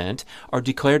 2% are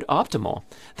declared optimal?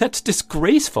 That's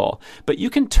disgraceful, but you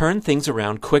can turn things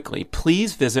around quickly.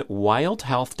 Please visit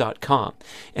wildhealth.com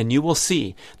and you will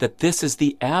see that this is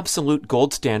the absolute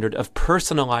gold standard of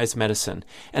personalized medicine,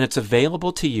 and it's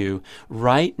available to you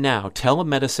right now.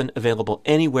 Telemedicine available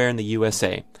anywhere in the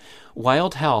USA.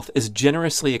 Wild Health is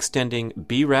generously extending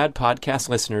BRAD podcast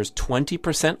listeners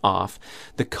 20% off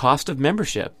the cost of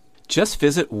membership. Just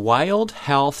visit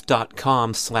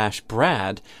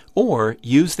wildhealth.com/Brad or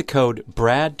use the code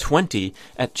BRAD20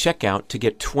 at checkout to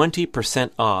get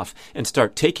 20% off and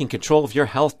start taking control of your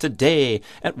health today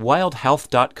at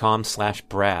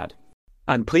wildhealth.com/Brad.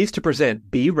 I'm pleased to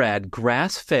present BRAD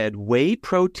grass-fed whey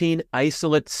protein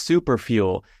isolate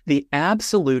superfuel, the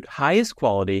absolute highest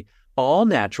quality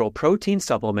all-natural protein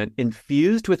supplement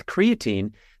infused with creatine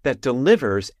that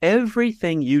delivers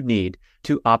everything you need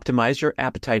to optimize your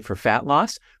appetite for fat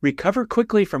loss, recover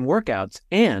quickly from workouts,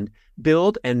 and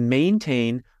build and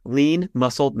maintain lean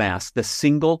muscle mass, the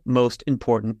single most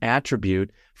important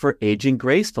attribute for aging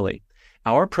gracefully.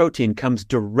 Our protein comes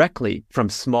directly from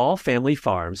small family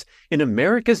farms in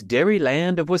America's dairy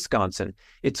land of Wisconsin.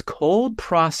 It's cold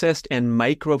processed and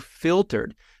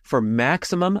microfiltered for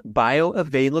maximum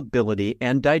bioavailability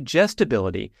and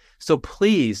digestibility. So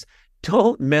please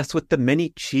don't mess with the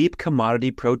many cheap commodity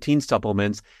protein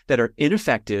supplements that are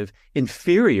ineffective,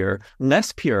 inferior,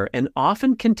 less pure, and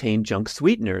often contain junk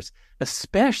sweeteners,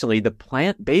 especially the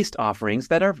plant-based offerings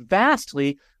that are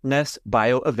vastly less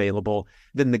bioavailable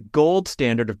than the gold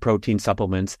standard of protein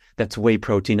supplements, that's whey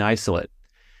protein isolate.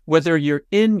 Whether you're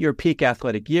in your peak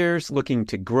athletic years looking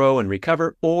to grow and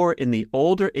recover, or in the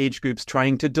older age groups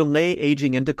trying to delay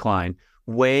aging and decline,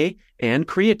 whey and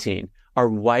creatine are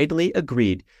widely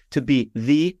agreed to be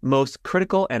the most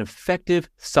critical and effective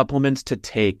supplements to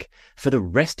take for the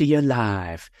rest of your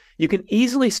life. You can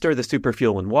easily stir the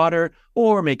superfuel in water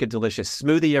or make a delicious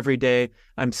smoothie every day.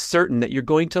 I'm certain that you're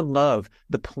going to love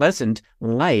the pleasant,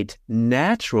 light,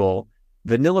 natural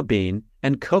vanilla bean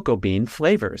and cocoa bean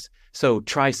flavors. So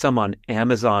try some on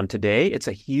Amazon today. It's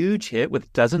a huge hit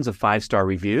with dozens of 5-star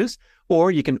reviews.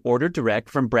 Or you can order direct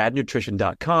from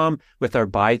bradnutrition.com with our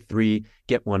buy 3,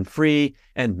 get 1 free,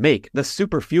 and make the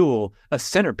superfuel a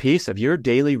centerpiece of your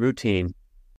daily routine.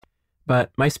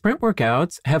 But my sprint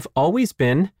workouts have always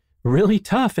been really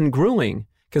tough and grueling.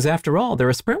 Because after all, they're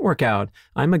a sprint workout.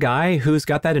 I'm a guy who's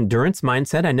got that endurance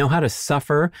mindset. I know how to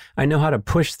suffer. I know how to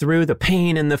push through the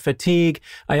pain and the fatigue.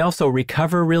 I also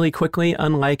recover really quickly,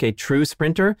 unlike a true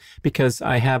sprinter, because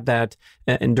I have that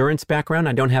endurance background.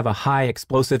 I don't have a high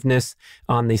explosiveness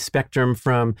on the spectrum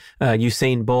from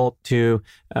Usain Bolt to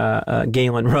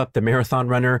Galen Rupp, the marathon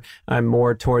runner. I'm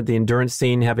more toward the endurance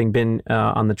scene, having been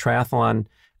on the triathlon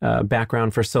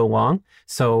background for so long.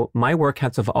 So my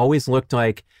workouts have always looked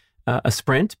like a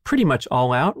sprint, pretty much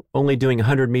all out, only doing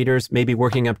 100 meters, maybe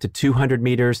working up to 200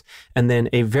 meters, and then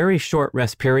a very short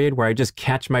rest period where I just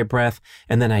catch my breath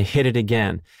and then I hit it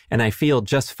again. And I feel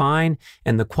just fine,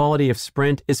 and the quality of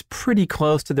sprint is pretty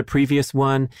close to the previous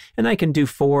one, and I can do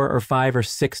 4 or 5 or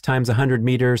 6 times 100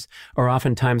 meters, or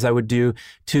oftentimes I would do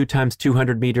 2 times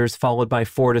 200 meters followed by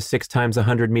 4 to 6 times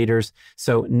 100 meters.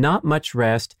 So not much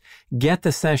rest. Get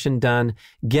the session done.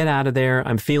 Get out of there.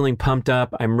 I'm feeling pumped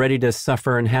up. I'm ready to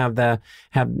suffer and have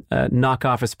knock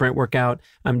off a sprint workout.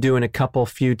 I'm doing a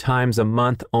few times a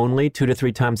month only, 2 to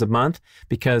 3 times a month,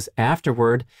 because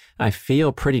afterward I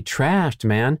feel pretty trashed,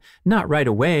 man. Not right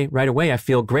away. Right away I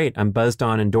feel great. I'm buzzed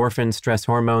on endorphins, stress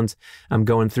hormones. I'm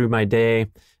going through my day.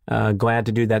 Glad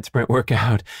to do that sprint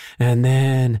workout. And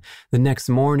then the next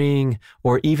morning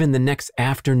or even the next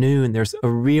afternoon, there's a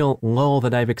real lull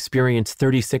that I've experienced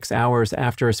 36 hours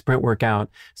after a sprint workout.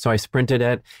 So I sprinted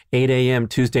at 8 a.m.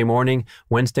 Tuesday morning.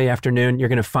 Wednesday afternoon, you're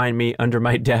going to find me under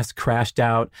my desk, crashed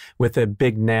out with a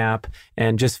big nap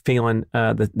and just feeling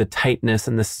the tightness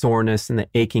and the soreness and the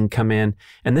aching come in.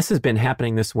 And this has been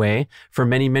happening this way for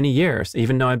many, many years.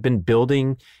 Even though I've been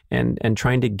building and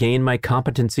trying to gain my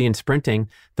competency in sprinting,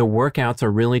 the workouts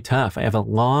are really tough. I have a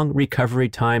long recovery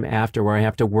time after where I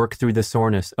have to work through the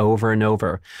soreness over and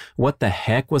over. What the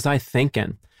heck was I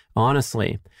thinking?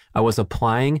 Honestly, I was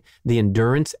applying the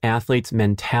endurance athlete's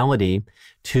mentality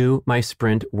to my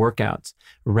sprint workouts.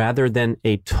 Rather than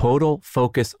a total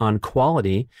focus on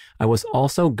quality, I was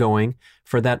also going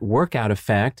for that workout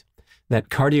effect, that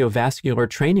cardiovascular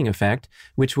training effect,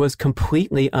 which was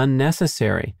completely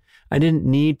unnecessary. I didn't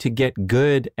need to get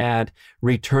good at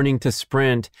returning to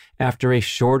sprint after a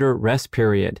shorter rest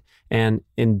period and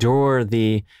endure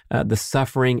the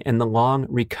suffering and the long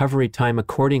recovery time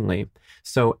accordingly.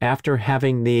 So after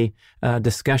having the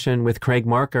discussion with Craig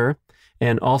Marker,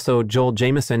 and also Joel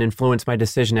Jamieson influenced my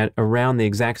decision at around the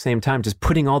exact same time, just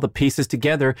putting all the pieces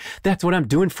together. That's what I'm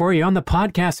doing for you on the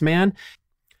podcast, man.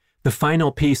 The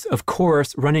final piece, of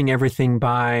course, running everything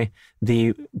by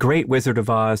the great Wizard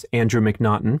of Oz, Andrew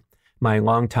McNaughton, my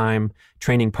longtime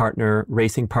training partner,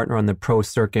 racing partner on the pro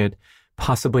circuit,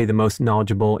 possibly the most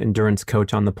knowledgeable endurance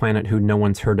coach on the planet who no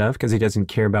one's heard of because he doesn't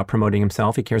care about promoting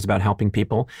himself. He cares about helping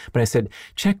people. But I said,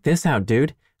 check this out,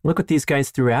 dude. Look what these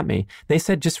guys threw at me. They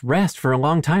said just rest for a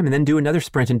long time and then do another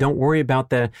sprint and don't worry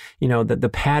about the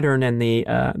pattern and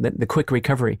the quick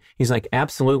recovery. He's like,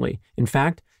 absolutely. In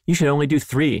fact, you should only do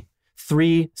three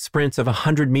sprints of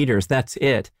 100 meters. That's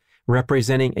it,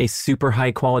 representing a super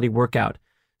high quality workout.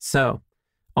 So,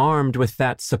 armed with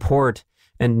that support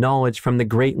and knowledge from the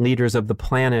great leaders of the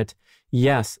planet,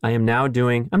 yes, I'm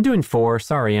doing 4.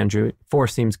 Sorry, Andrew. 4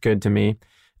 seems good to me.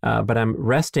 But I'm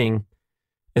resting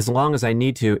as long as I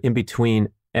need to in between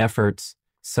efforts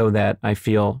so that I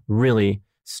feel really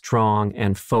strong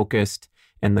and focused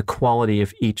and the quality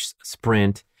of each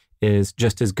sprint is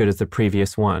just as good as the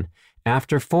previous one.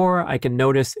 After 4, I can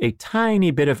notice a tiny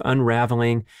bit of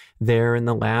unraveling there in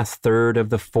the last third of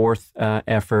the 4th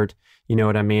effort. You know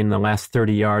what I mean? The last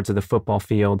 30 yards of the football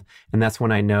field. And that's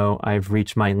when I know I've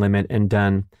reached my limit and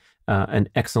done an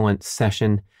excellent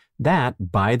session.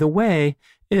 That, by the way,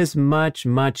 is much,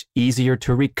 much easier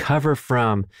to recover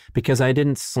from because I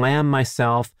didn't slam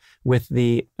myself with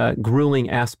the grueling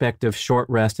aspect of short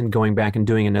rest and going back and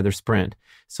doing another sprint.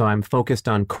 So I'm focused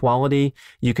on quality.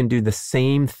 You can do the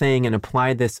same thing and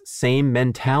apply this same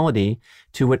mentality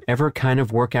to whatever kind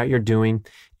of workout you're doing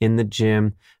in the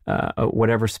gym,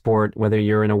 whatever sport, whether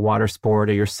you're in a water sport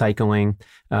or you're cycling,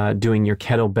 doing your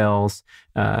kettlebells,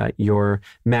 your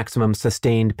maximum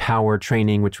sustained power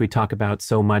training, which we talk about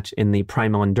so much in the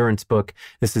Primal Endurance book.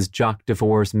 This is Jacques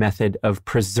Devore's method of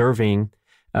preserving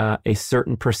a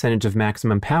certain percentage of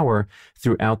maximum power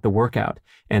throughout the workout.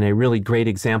 And a really great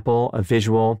example, a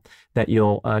visual that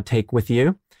you'll take with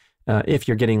you if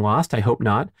you're getting lost. I hope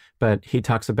not. But he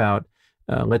talks about,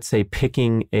 let's say,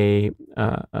 picking a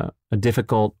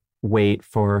difficult weight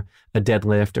for a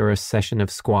deadlift or a session of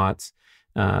squats.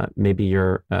 Maybe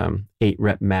your 8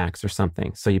 rep max or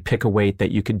something. So you pick a weight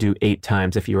that you could do 8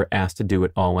 times if you were asked to do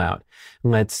it all out.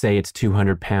 Let's say it's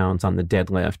 200 pounds on the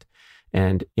deadlift.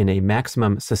 And in a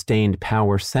maximum sustained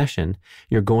power session,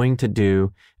 you're going to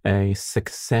do a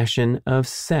succession of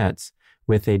sets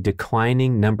with a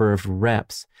declining number of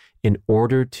reps in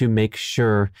order to make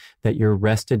sure that you're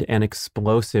rested and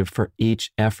explosive for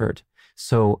each effort.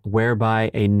 So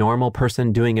whereby a normal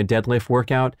person doing a deadlift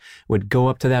workout would go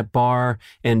up to that bar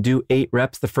and do 8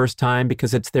 reps the first time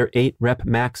because it's their 8 rep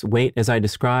max weight as I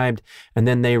described. And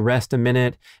then they rest a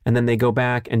minute and then they go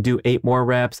back and do 8 more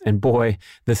reps. And boy,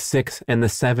 the 6th and the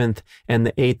 7th and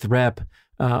the 8th rep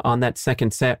on that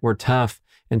second set were tough.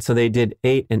 And so they did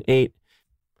 8 and 8.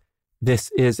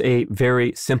 This is a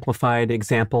very simplified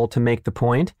example to make the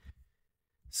point.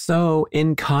 So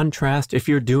in contrast, if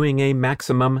you're doing a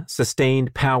maximum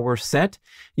sustained power set,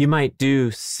 you might do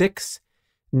 6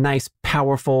 nice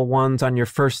powerful ones on your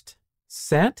first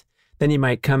set. Then you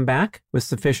might come back with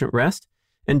sufficient rest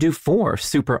and do 4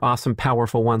 super awesome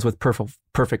powerful ones with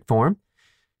perfect form.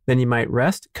 Then you might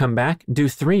rest, come back, do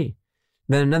 3.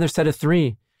 Then another set of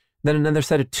 3. Then another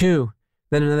set of 2.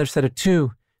 Then another set of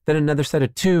 2. Then another set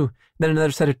of 2. Then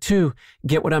another set of 2.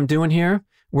 Get what I'm doing here?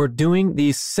 We're doing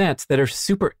these sets that are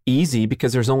super easy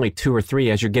because there's only 2 or 3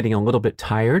 as you're getting a little bit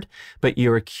tired, but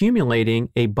you're accumulating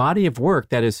a body of work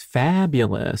that is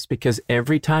fabulous because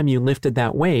every time you lifted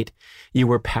that weight, you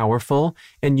were powerful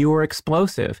and you were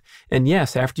explosive. And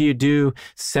yes, after you do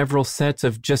several sets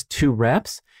of just 2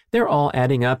 reps, they're all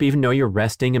adding up, even though you're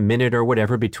resting a minute or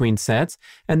whatever between sets,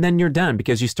 and then you're done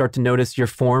because you start to notice your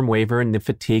form waver and the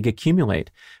fatigue accumulate.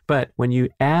 But when you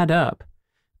add up,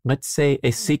 let's say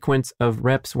a sequence of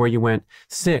reps where you went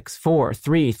 6, 4,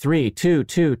 3, 3, 2,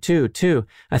 2, 2, 2.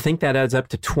 I think that adds up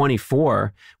to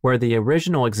 24, where the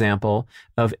original example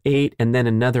of 8 and then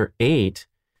another 8,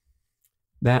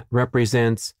 that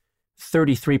represents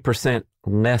 33%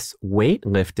 less weight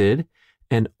lifted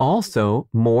and also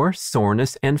more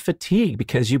soreness and fatigue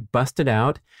because you busted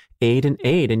out 8 and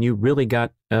 8 and you really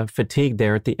got fatigue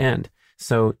there at the end.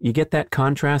 So you get that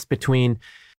contrast between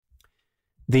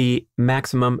the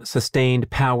maximum sustained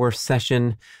power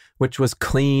session, which was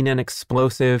clean and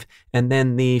explosive, and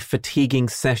then the fatiguing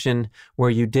session where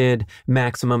you did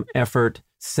maximum effort,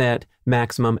 set,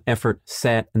 maximum effort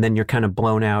set, and then you're kind of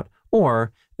blown out.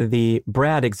 Or the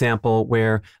Brad example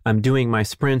where I'm doing my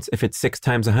sprints. If it's 6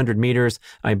 times 100 meters,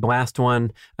 I blast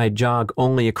one, I jog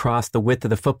only across the width of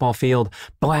the football field,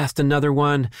 blast another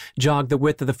one, jog the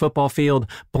width of the football field,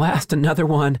 blast another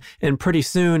one, and pretty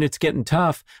soon it's getting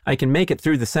tough. I can make it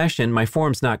through the session. My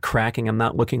form's not cracking. I'm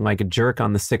not looking like a jerk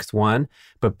on the 6th one,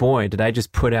 but boy, did I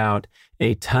just put out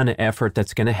a ton of effort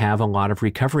that's going to have a lot of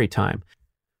recovery time.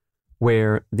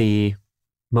 Where the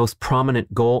most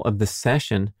prominent goal of the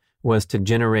session was to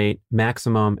generate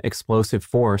maximum explosive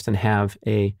force and have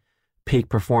a peak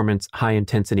performance, high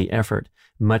intensity effort,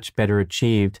 much better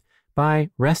achieved by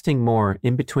resting more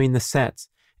in between the sets.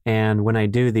 And when I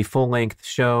do the full length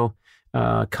show,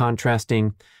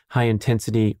 contrasting high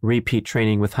intensity repeat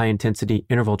training with high intensity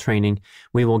interval training,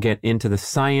 we will get into the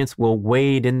science. We'll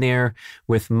wade in there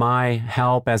with my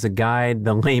help as a guide,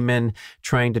 the layman,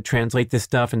 trying to translate this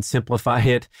stuff and simplify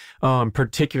it. Oh, I'm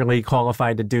particularly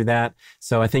qualified to do that.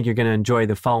 So I think you're going to enjoy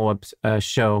the follow-up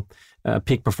show,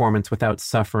 Peak Performance Without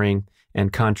Suffering,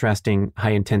 and contrasting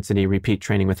high intensity repeat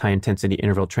training with high intensity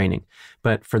interval training.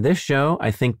 But for this show,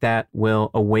 I think that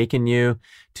will awaken you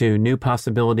to new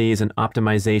possibilities and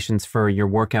optimizations for your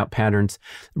workout patterns,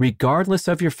 regardless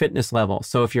of your fitness level.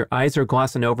 So if your eyes are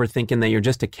glossing over thinking that you're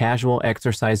just a casual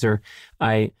exerciser,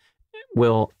 I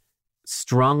will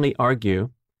strongly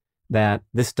argue that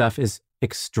this stuff is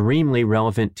extremely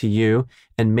relevant to you,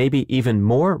 and maybe even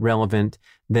more relevant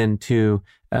than to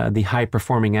the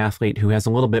high-performing athlete who has a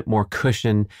little bit more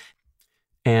cushion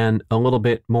and a little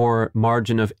bit more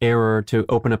margin of error to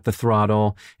open up the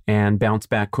throttle and bounce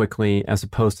back quickly, as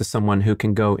opposed to someone who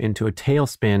can go into a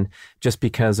tailspin just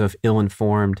because of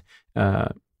ill-informed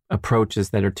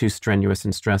approaches that are too strenuous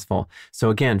and stressful. So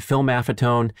again, fill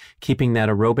Maffetone, keeping that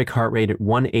aerobic heart rate at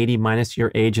 180 minus your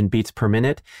age in beats per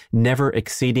minute, never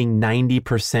exceeding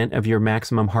 90% of your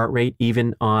maximum heart rate,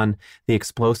 even on the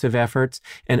explosive efforts.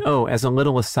 And as a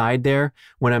little aside there,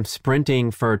 when I'm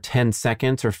sprinting for 10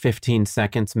 seconds or 15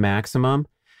 seconds maximum,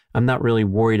 I'm not really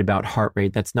worried about heart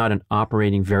rate. That's not an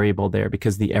operating variable there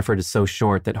because the effort is so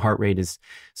short that heart rate is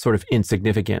sort of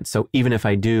insignificant. So even if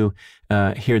I do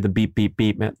hear the beep, beep,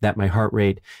 beep, that my heart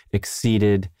rate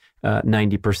exceeded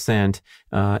 90%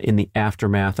 in the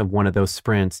aftermath of one of those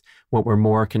sprints, what we're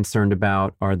more concerned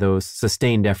about are those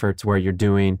sustained efforts where you're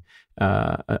doing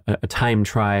a time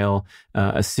trial,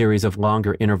 a series of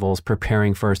longer intervals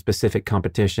preparing for a specific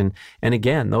competition. And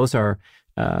again, those are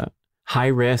high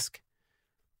risk,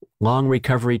 long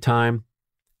recovery time,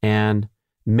 and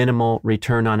minimal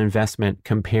return on investment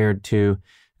compared to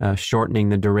shortening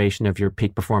the duration of your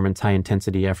peak performance, high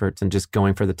intensity efforts and just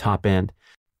going for the top end.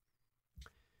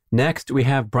 Next, we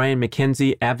have Brian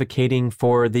McKenzie advocating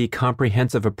for the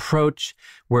comprehensive approach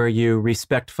where you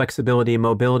respect flexibility,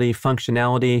 mobility,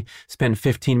 functionality, spend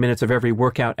 15 minutes of every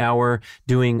workout hour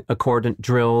doing accordant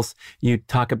drills. You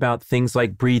talk about things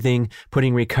like breathing,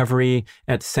 putting recovery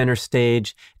at center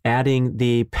stage, adding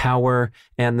the power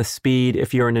and the speed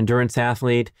if you're an endurance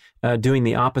athlete, doing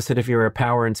the opposite if you're a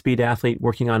power and speed athlete,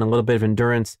 working on a little bit of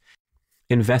endurance.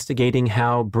 Investigating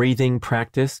how breathing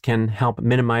practice can help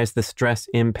minimize the stress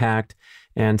impact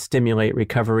and stimulate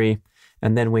recovery.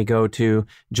 And then we go to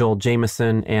Joel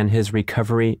Jamieson and his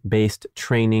recovery-based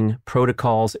training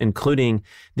protocols, including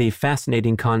the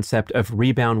fascinating concept of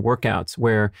rebound workouts,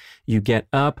 where you get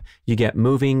up, you get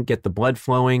moving, get the blood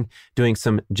flowing, doing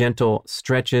some gentle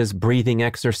stretches, breathing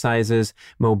exercises,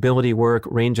 mobility work,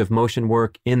 range of motion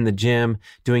work in the gym,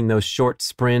 doing those short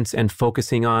sprints and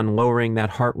focusing on lowering that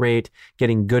heart rate,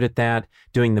 getting good at that,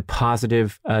 doing the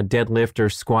positive deadlift or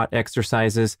squat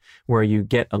exercises where you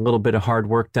get a little bit of hard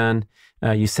work done.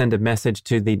 You send a message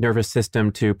to the nervous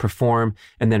system to perform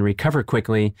and then recover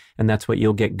quickly. And that's what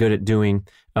you'll get good at doing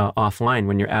offline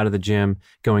when you're out of the gym,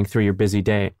 going through your busy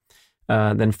day.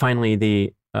 Then finally,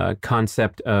 the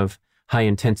concept of high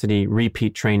intensity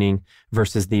repeat training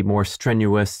versus the more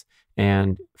strenuous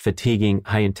and fatiguing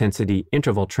high intensity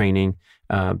interval training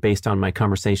based on my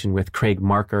conversation with Craig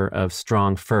Marker of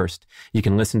Strong First. You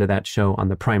can listen to that show on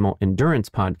the Primal Endurance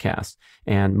podcast,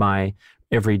 and my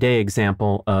everyday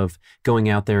example of going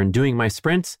out there and doing my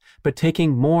sprints, but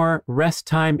taking more rest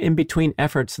time in between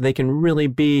efforts so they can really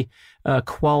be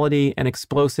quality and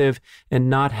explosive and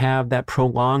not have that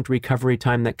prolonged recovery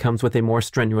time that comes with a more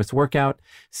strenuous workout.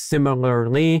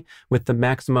 Similarly, with the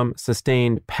maximum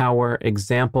sustained power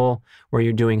example, where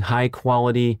you're doing high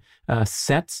quality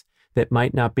sets that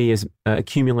might not be as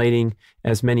accumulating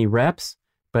as many reps,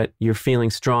 but you're feeling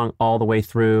strong all the way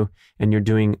through, and you're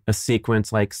doing a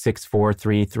sequence like 6, 4,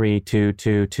 3, 3, 2,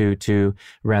 2, 2, 2,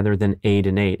 rather than 8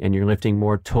 and 8, and you're lifting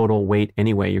more total weight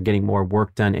anyway. You're getting more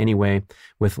work done anyway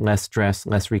with less stress,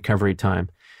 less recovery time.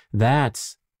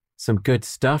 That's some good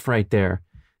stuff right there.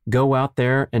 Go out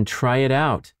there and try it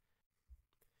out.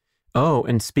 Oh,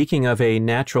 and speaking of a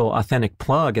natural, authentic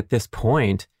plug at this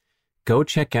point, go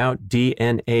check out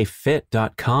dnafit.com.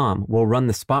 We'll run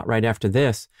the spot right after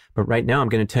this, but right now I'm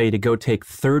going to tell you to go take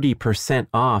 30%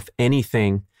 off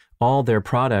anything, all their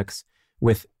products,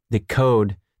 with the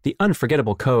code, the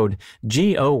unforgettable code,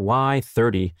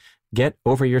 GOY30. Get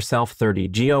over yourself 30,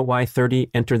 GOY30,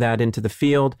 enter that into the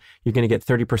field. You're going to get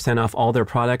 30% off all their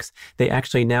products. They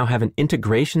actually now have an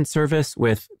integration service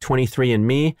with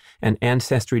 23andMe and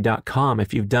Ancestry.com.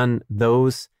 If you've done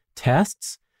those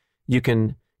tests, you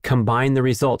can combine the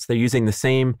results. They're using the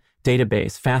same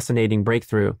database. Fascinating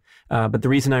breakthrough. But the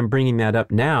reason I'm bringing that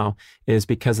up now is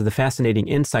because of the fascinating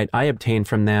insight I obtained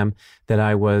from them that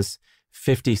I was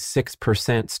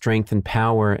 56% strength and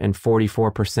power and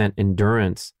 44%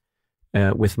 endurance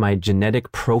with my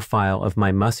genetic profile of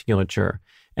my musculature.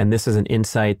 And this is an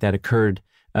insight that occurred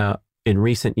in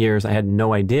recent years. I had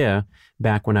no idea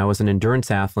back when I was an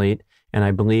endurance athlete, and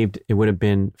I believed it would have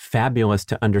been fabulous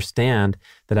to understand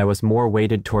that I was more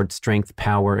weighted towards strength,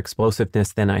 power,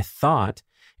 explosiveness than I thought,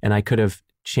 and I could have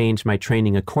changed my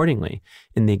training accordingly.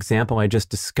 In the example I just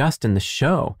discussed in the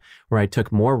show, where I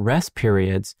took more rest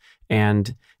periods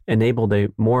and enabled a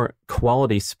more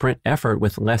quality sprint effort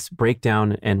with less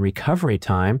breakdown and recovery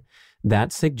time,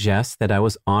 that suggests that I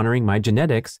was honoring my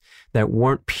genetics that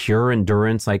weren't pure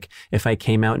endurance. Like if I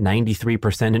came out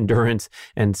 93% endurance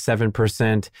and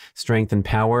 7% strength and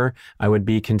power, I would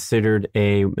be considered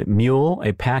a mule,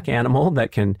 a pack animal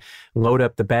that can load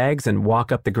up the bags and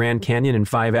walk up the Grand Canyon in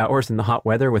 5 hours in the hot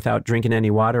weather without drinking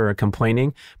any water or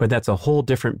complaining. But that's a whole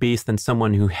different beast than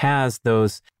someone who has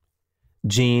those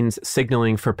genes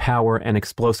signaling for power and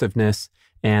explosiveness,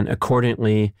 and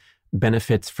accordingly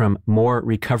benefits from more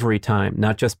recovery time,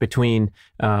 not just between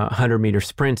 100-meter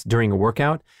sprints during a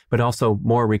workout, but also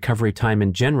more recovery time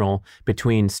in general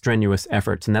between strenuous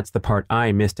efforts. And that's the part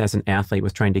I missed as an athlete,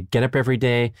 was trying to get up every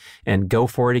day and go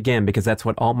for it again, because that's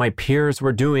what all my peers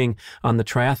were doing on the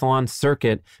triathlon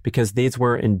circuit, because these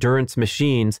were endurance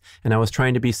machines, and I was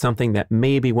trying to be something that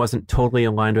maybe wasn't totally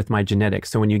aligned with my genetics.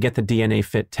 So when you get the DNA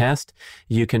Fit test,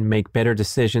 you can make better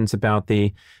decisions about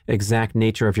the exact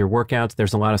nature of your workouts.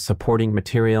 There's a lot of supporting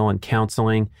material and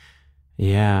counseling.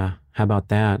 Yeah, how about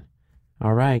that?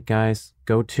 All right, guys,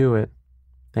 go to it.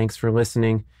 Thanks for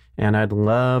listening. And I'd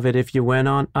love it if you went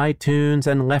on iTunes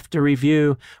and left a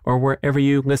review, or wherever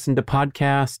you listen to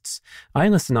podcasts. I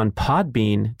listen on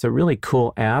Podbean. It's a really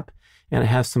cool app, and it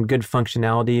has some good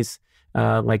functionalities,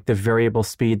 like the variable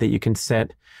speed that you can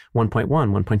set 1.1,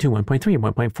 1.2, 1.3,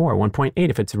 1.4, 1.8.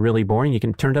 If it's really boring, you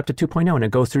can turn it up to 2.0 and it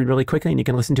goes through really quickly and you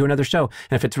can listen to another show.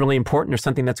 And if it's really important or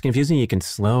something that's confusing, you can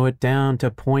slow it down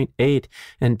to 0.8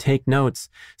 and take notes.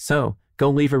 So go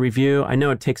leave a review. I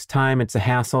know it takes time. It's a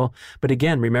hassle. But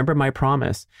again, remember my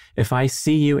promise. If I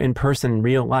see you in person in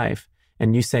real life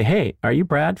and you say, "Hey, are you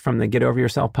Brad from the Get Over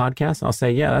Yourself podcast?" I'll say,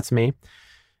 "Yeah, that's me."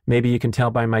 Maybe you can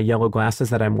tell by my yellow glasses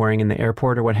that I'm wearing in the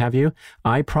airport or what have you.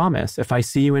 I promise, if I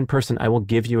see you in person, I will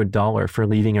give you $1 for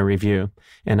leaving a review.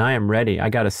 And I am ready. I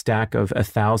got a stack of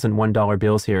 $1,001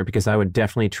 bills here, because I would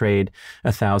definitely trade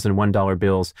 $1,001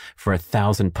 bills for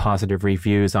 1,000 positive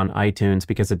reviews on iTunes,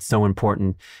 because it's so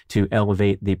important to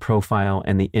elevate the profile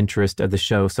and the interest of the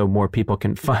show so more people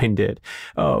can find it.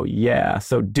 Oh, yeah.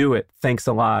 So do it. Thanks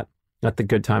a lot. Let the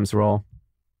good times roll.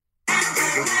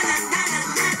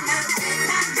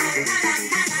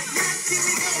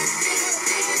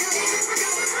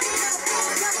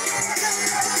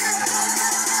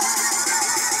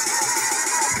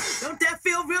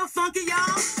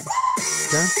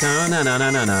 Na na na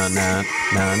na na na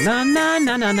na na na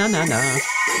na na na na na.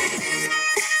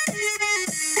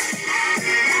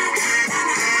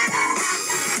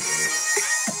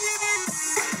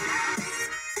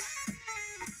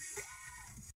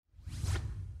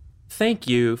 Thank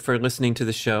you for listening to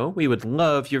the show. We would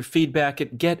love your feedback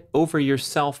at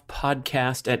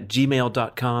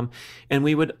getoveryourselfpodcast@gmail.com. And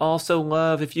we would also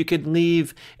love if you could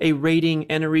leave a rating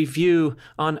and a review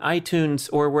on iTunes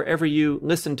or wherever you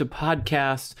listen to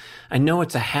podcasts. I know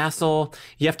it's a hassle.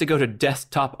 You have to go to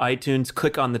desktop iTunes,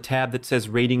 click on the tab that says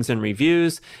ratings and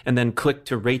reviews, and then click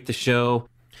to rate the show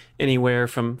anywhere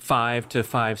from 5 to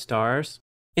 5 stars.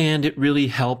 And it really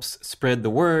helps spread the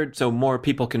word so more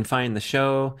people can find the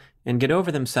show and get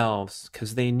over themselves,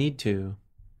 because they need to.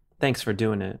 Thanks for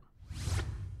doing it.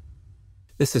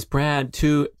 This is Brad.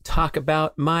 To talk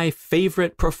about my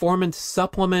favorite performance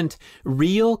supplement,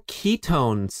 Real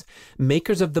Ketones,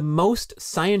 makers of the most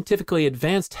scientifically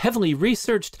advanced, heavily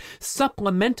researched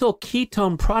supplemental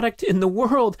ketone product in the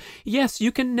world. Yes,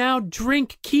 you can now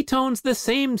drink ketones, the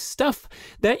same stuff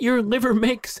that your liver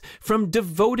makes from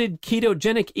devoted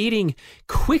ketogenic eating.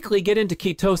 Quickly get into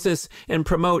ketosis and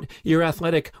promote your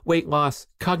athletic, weight loss,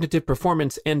 cognitive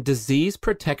performance, and disease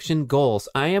protection goals.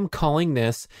 I am calling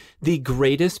this the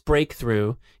greatest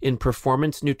breakthrough in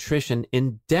performance nutrition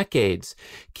in decades.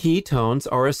 Ketones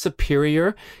are a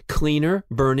superior, cleaner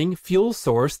burning fuel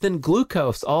source than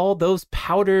glucose. All those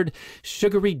powdered,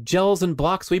 sugary gels and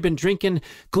blocks we've been drinking,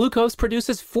 glucose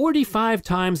produces 45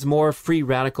 times more free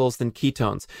radicals than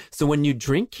ketones. So when you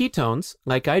drink ketones,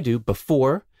 like I do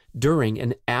before, during,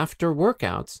 and after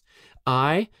workouts,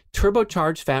 I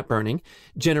turbocharge fat burning,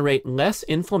 generate less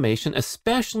inflammation,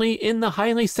 especially in the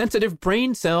highly sensitive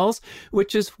brain cells,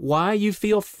 which is why you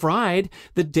feel fried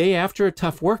the day after a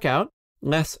tough workout.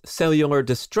 Less cellular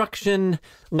destruction,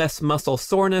 less muscle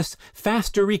soreness,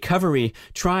 faster recovery.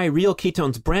 Try Real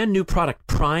Ketones' brand new product,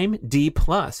 Prime D+,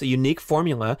 a unique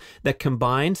formula that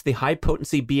combines the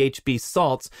high-potency BHB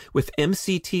salts with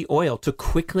MCT oil to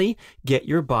quickly get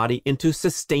your body into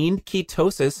sustained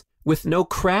ketosis with no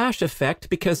crash effect,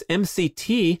 because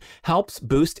MCT helps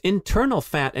boost internal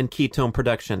fat and ketone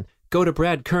production. Go to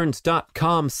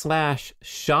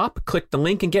bradkearns.com/shop, click the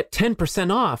link and get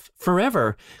 10% off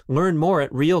forever. Learn more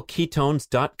at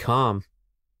realketones.com.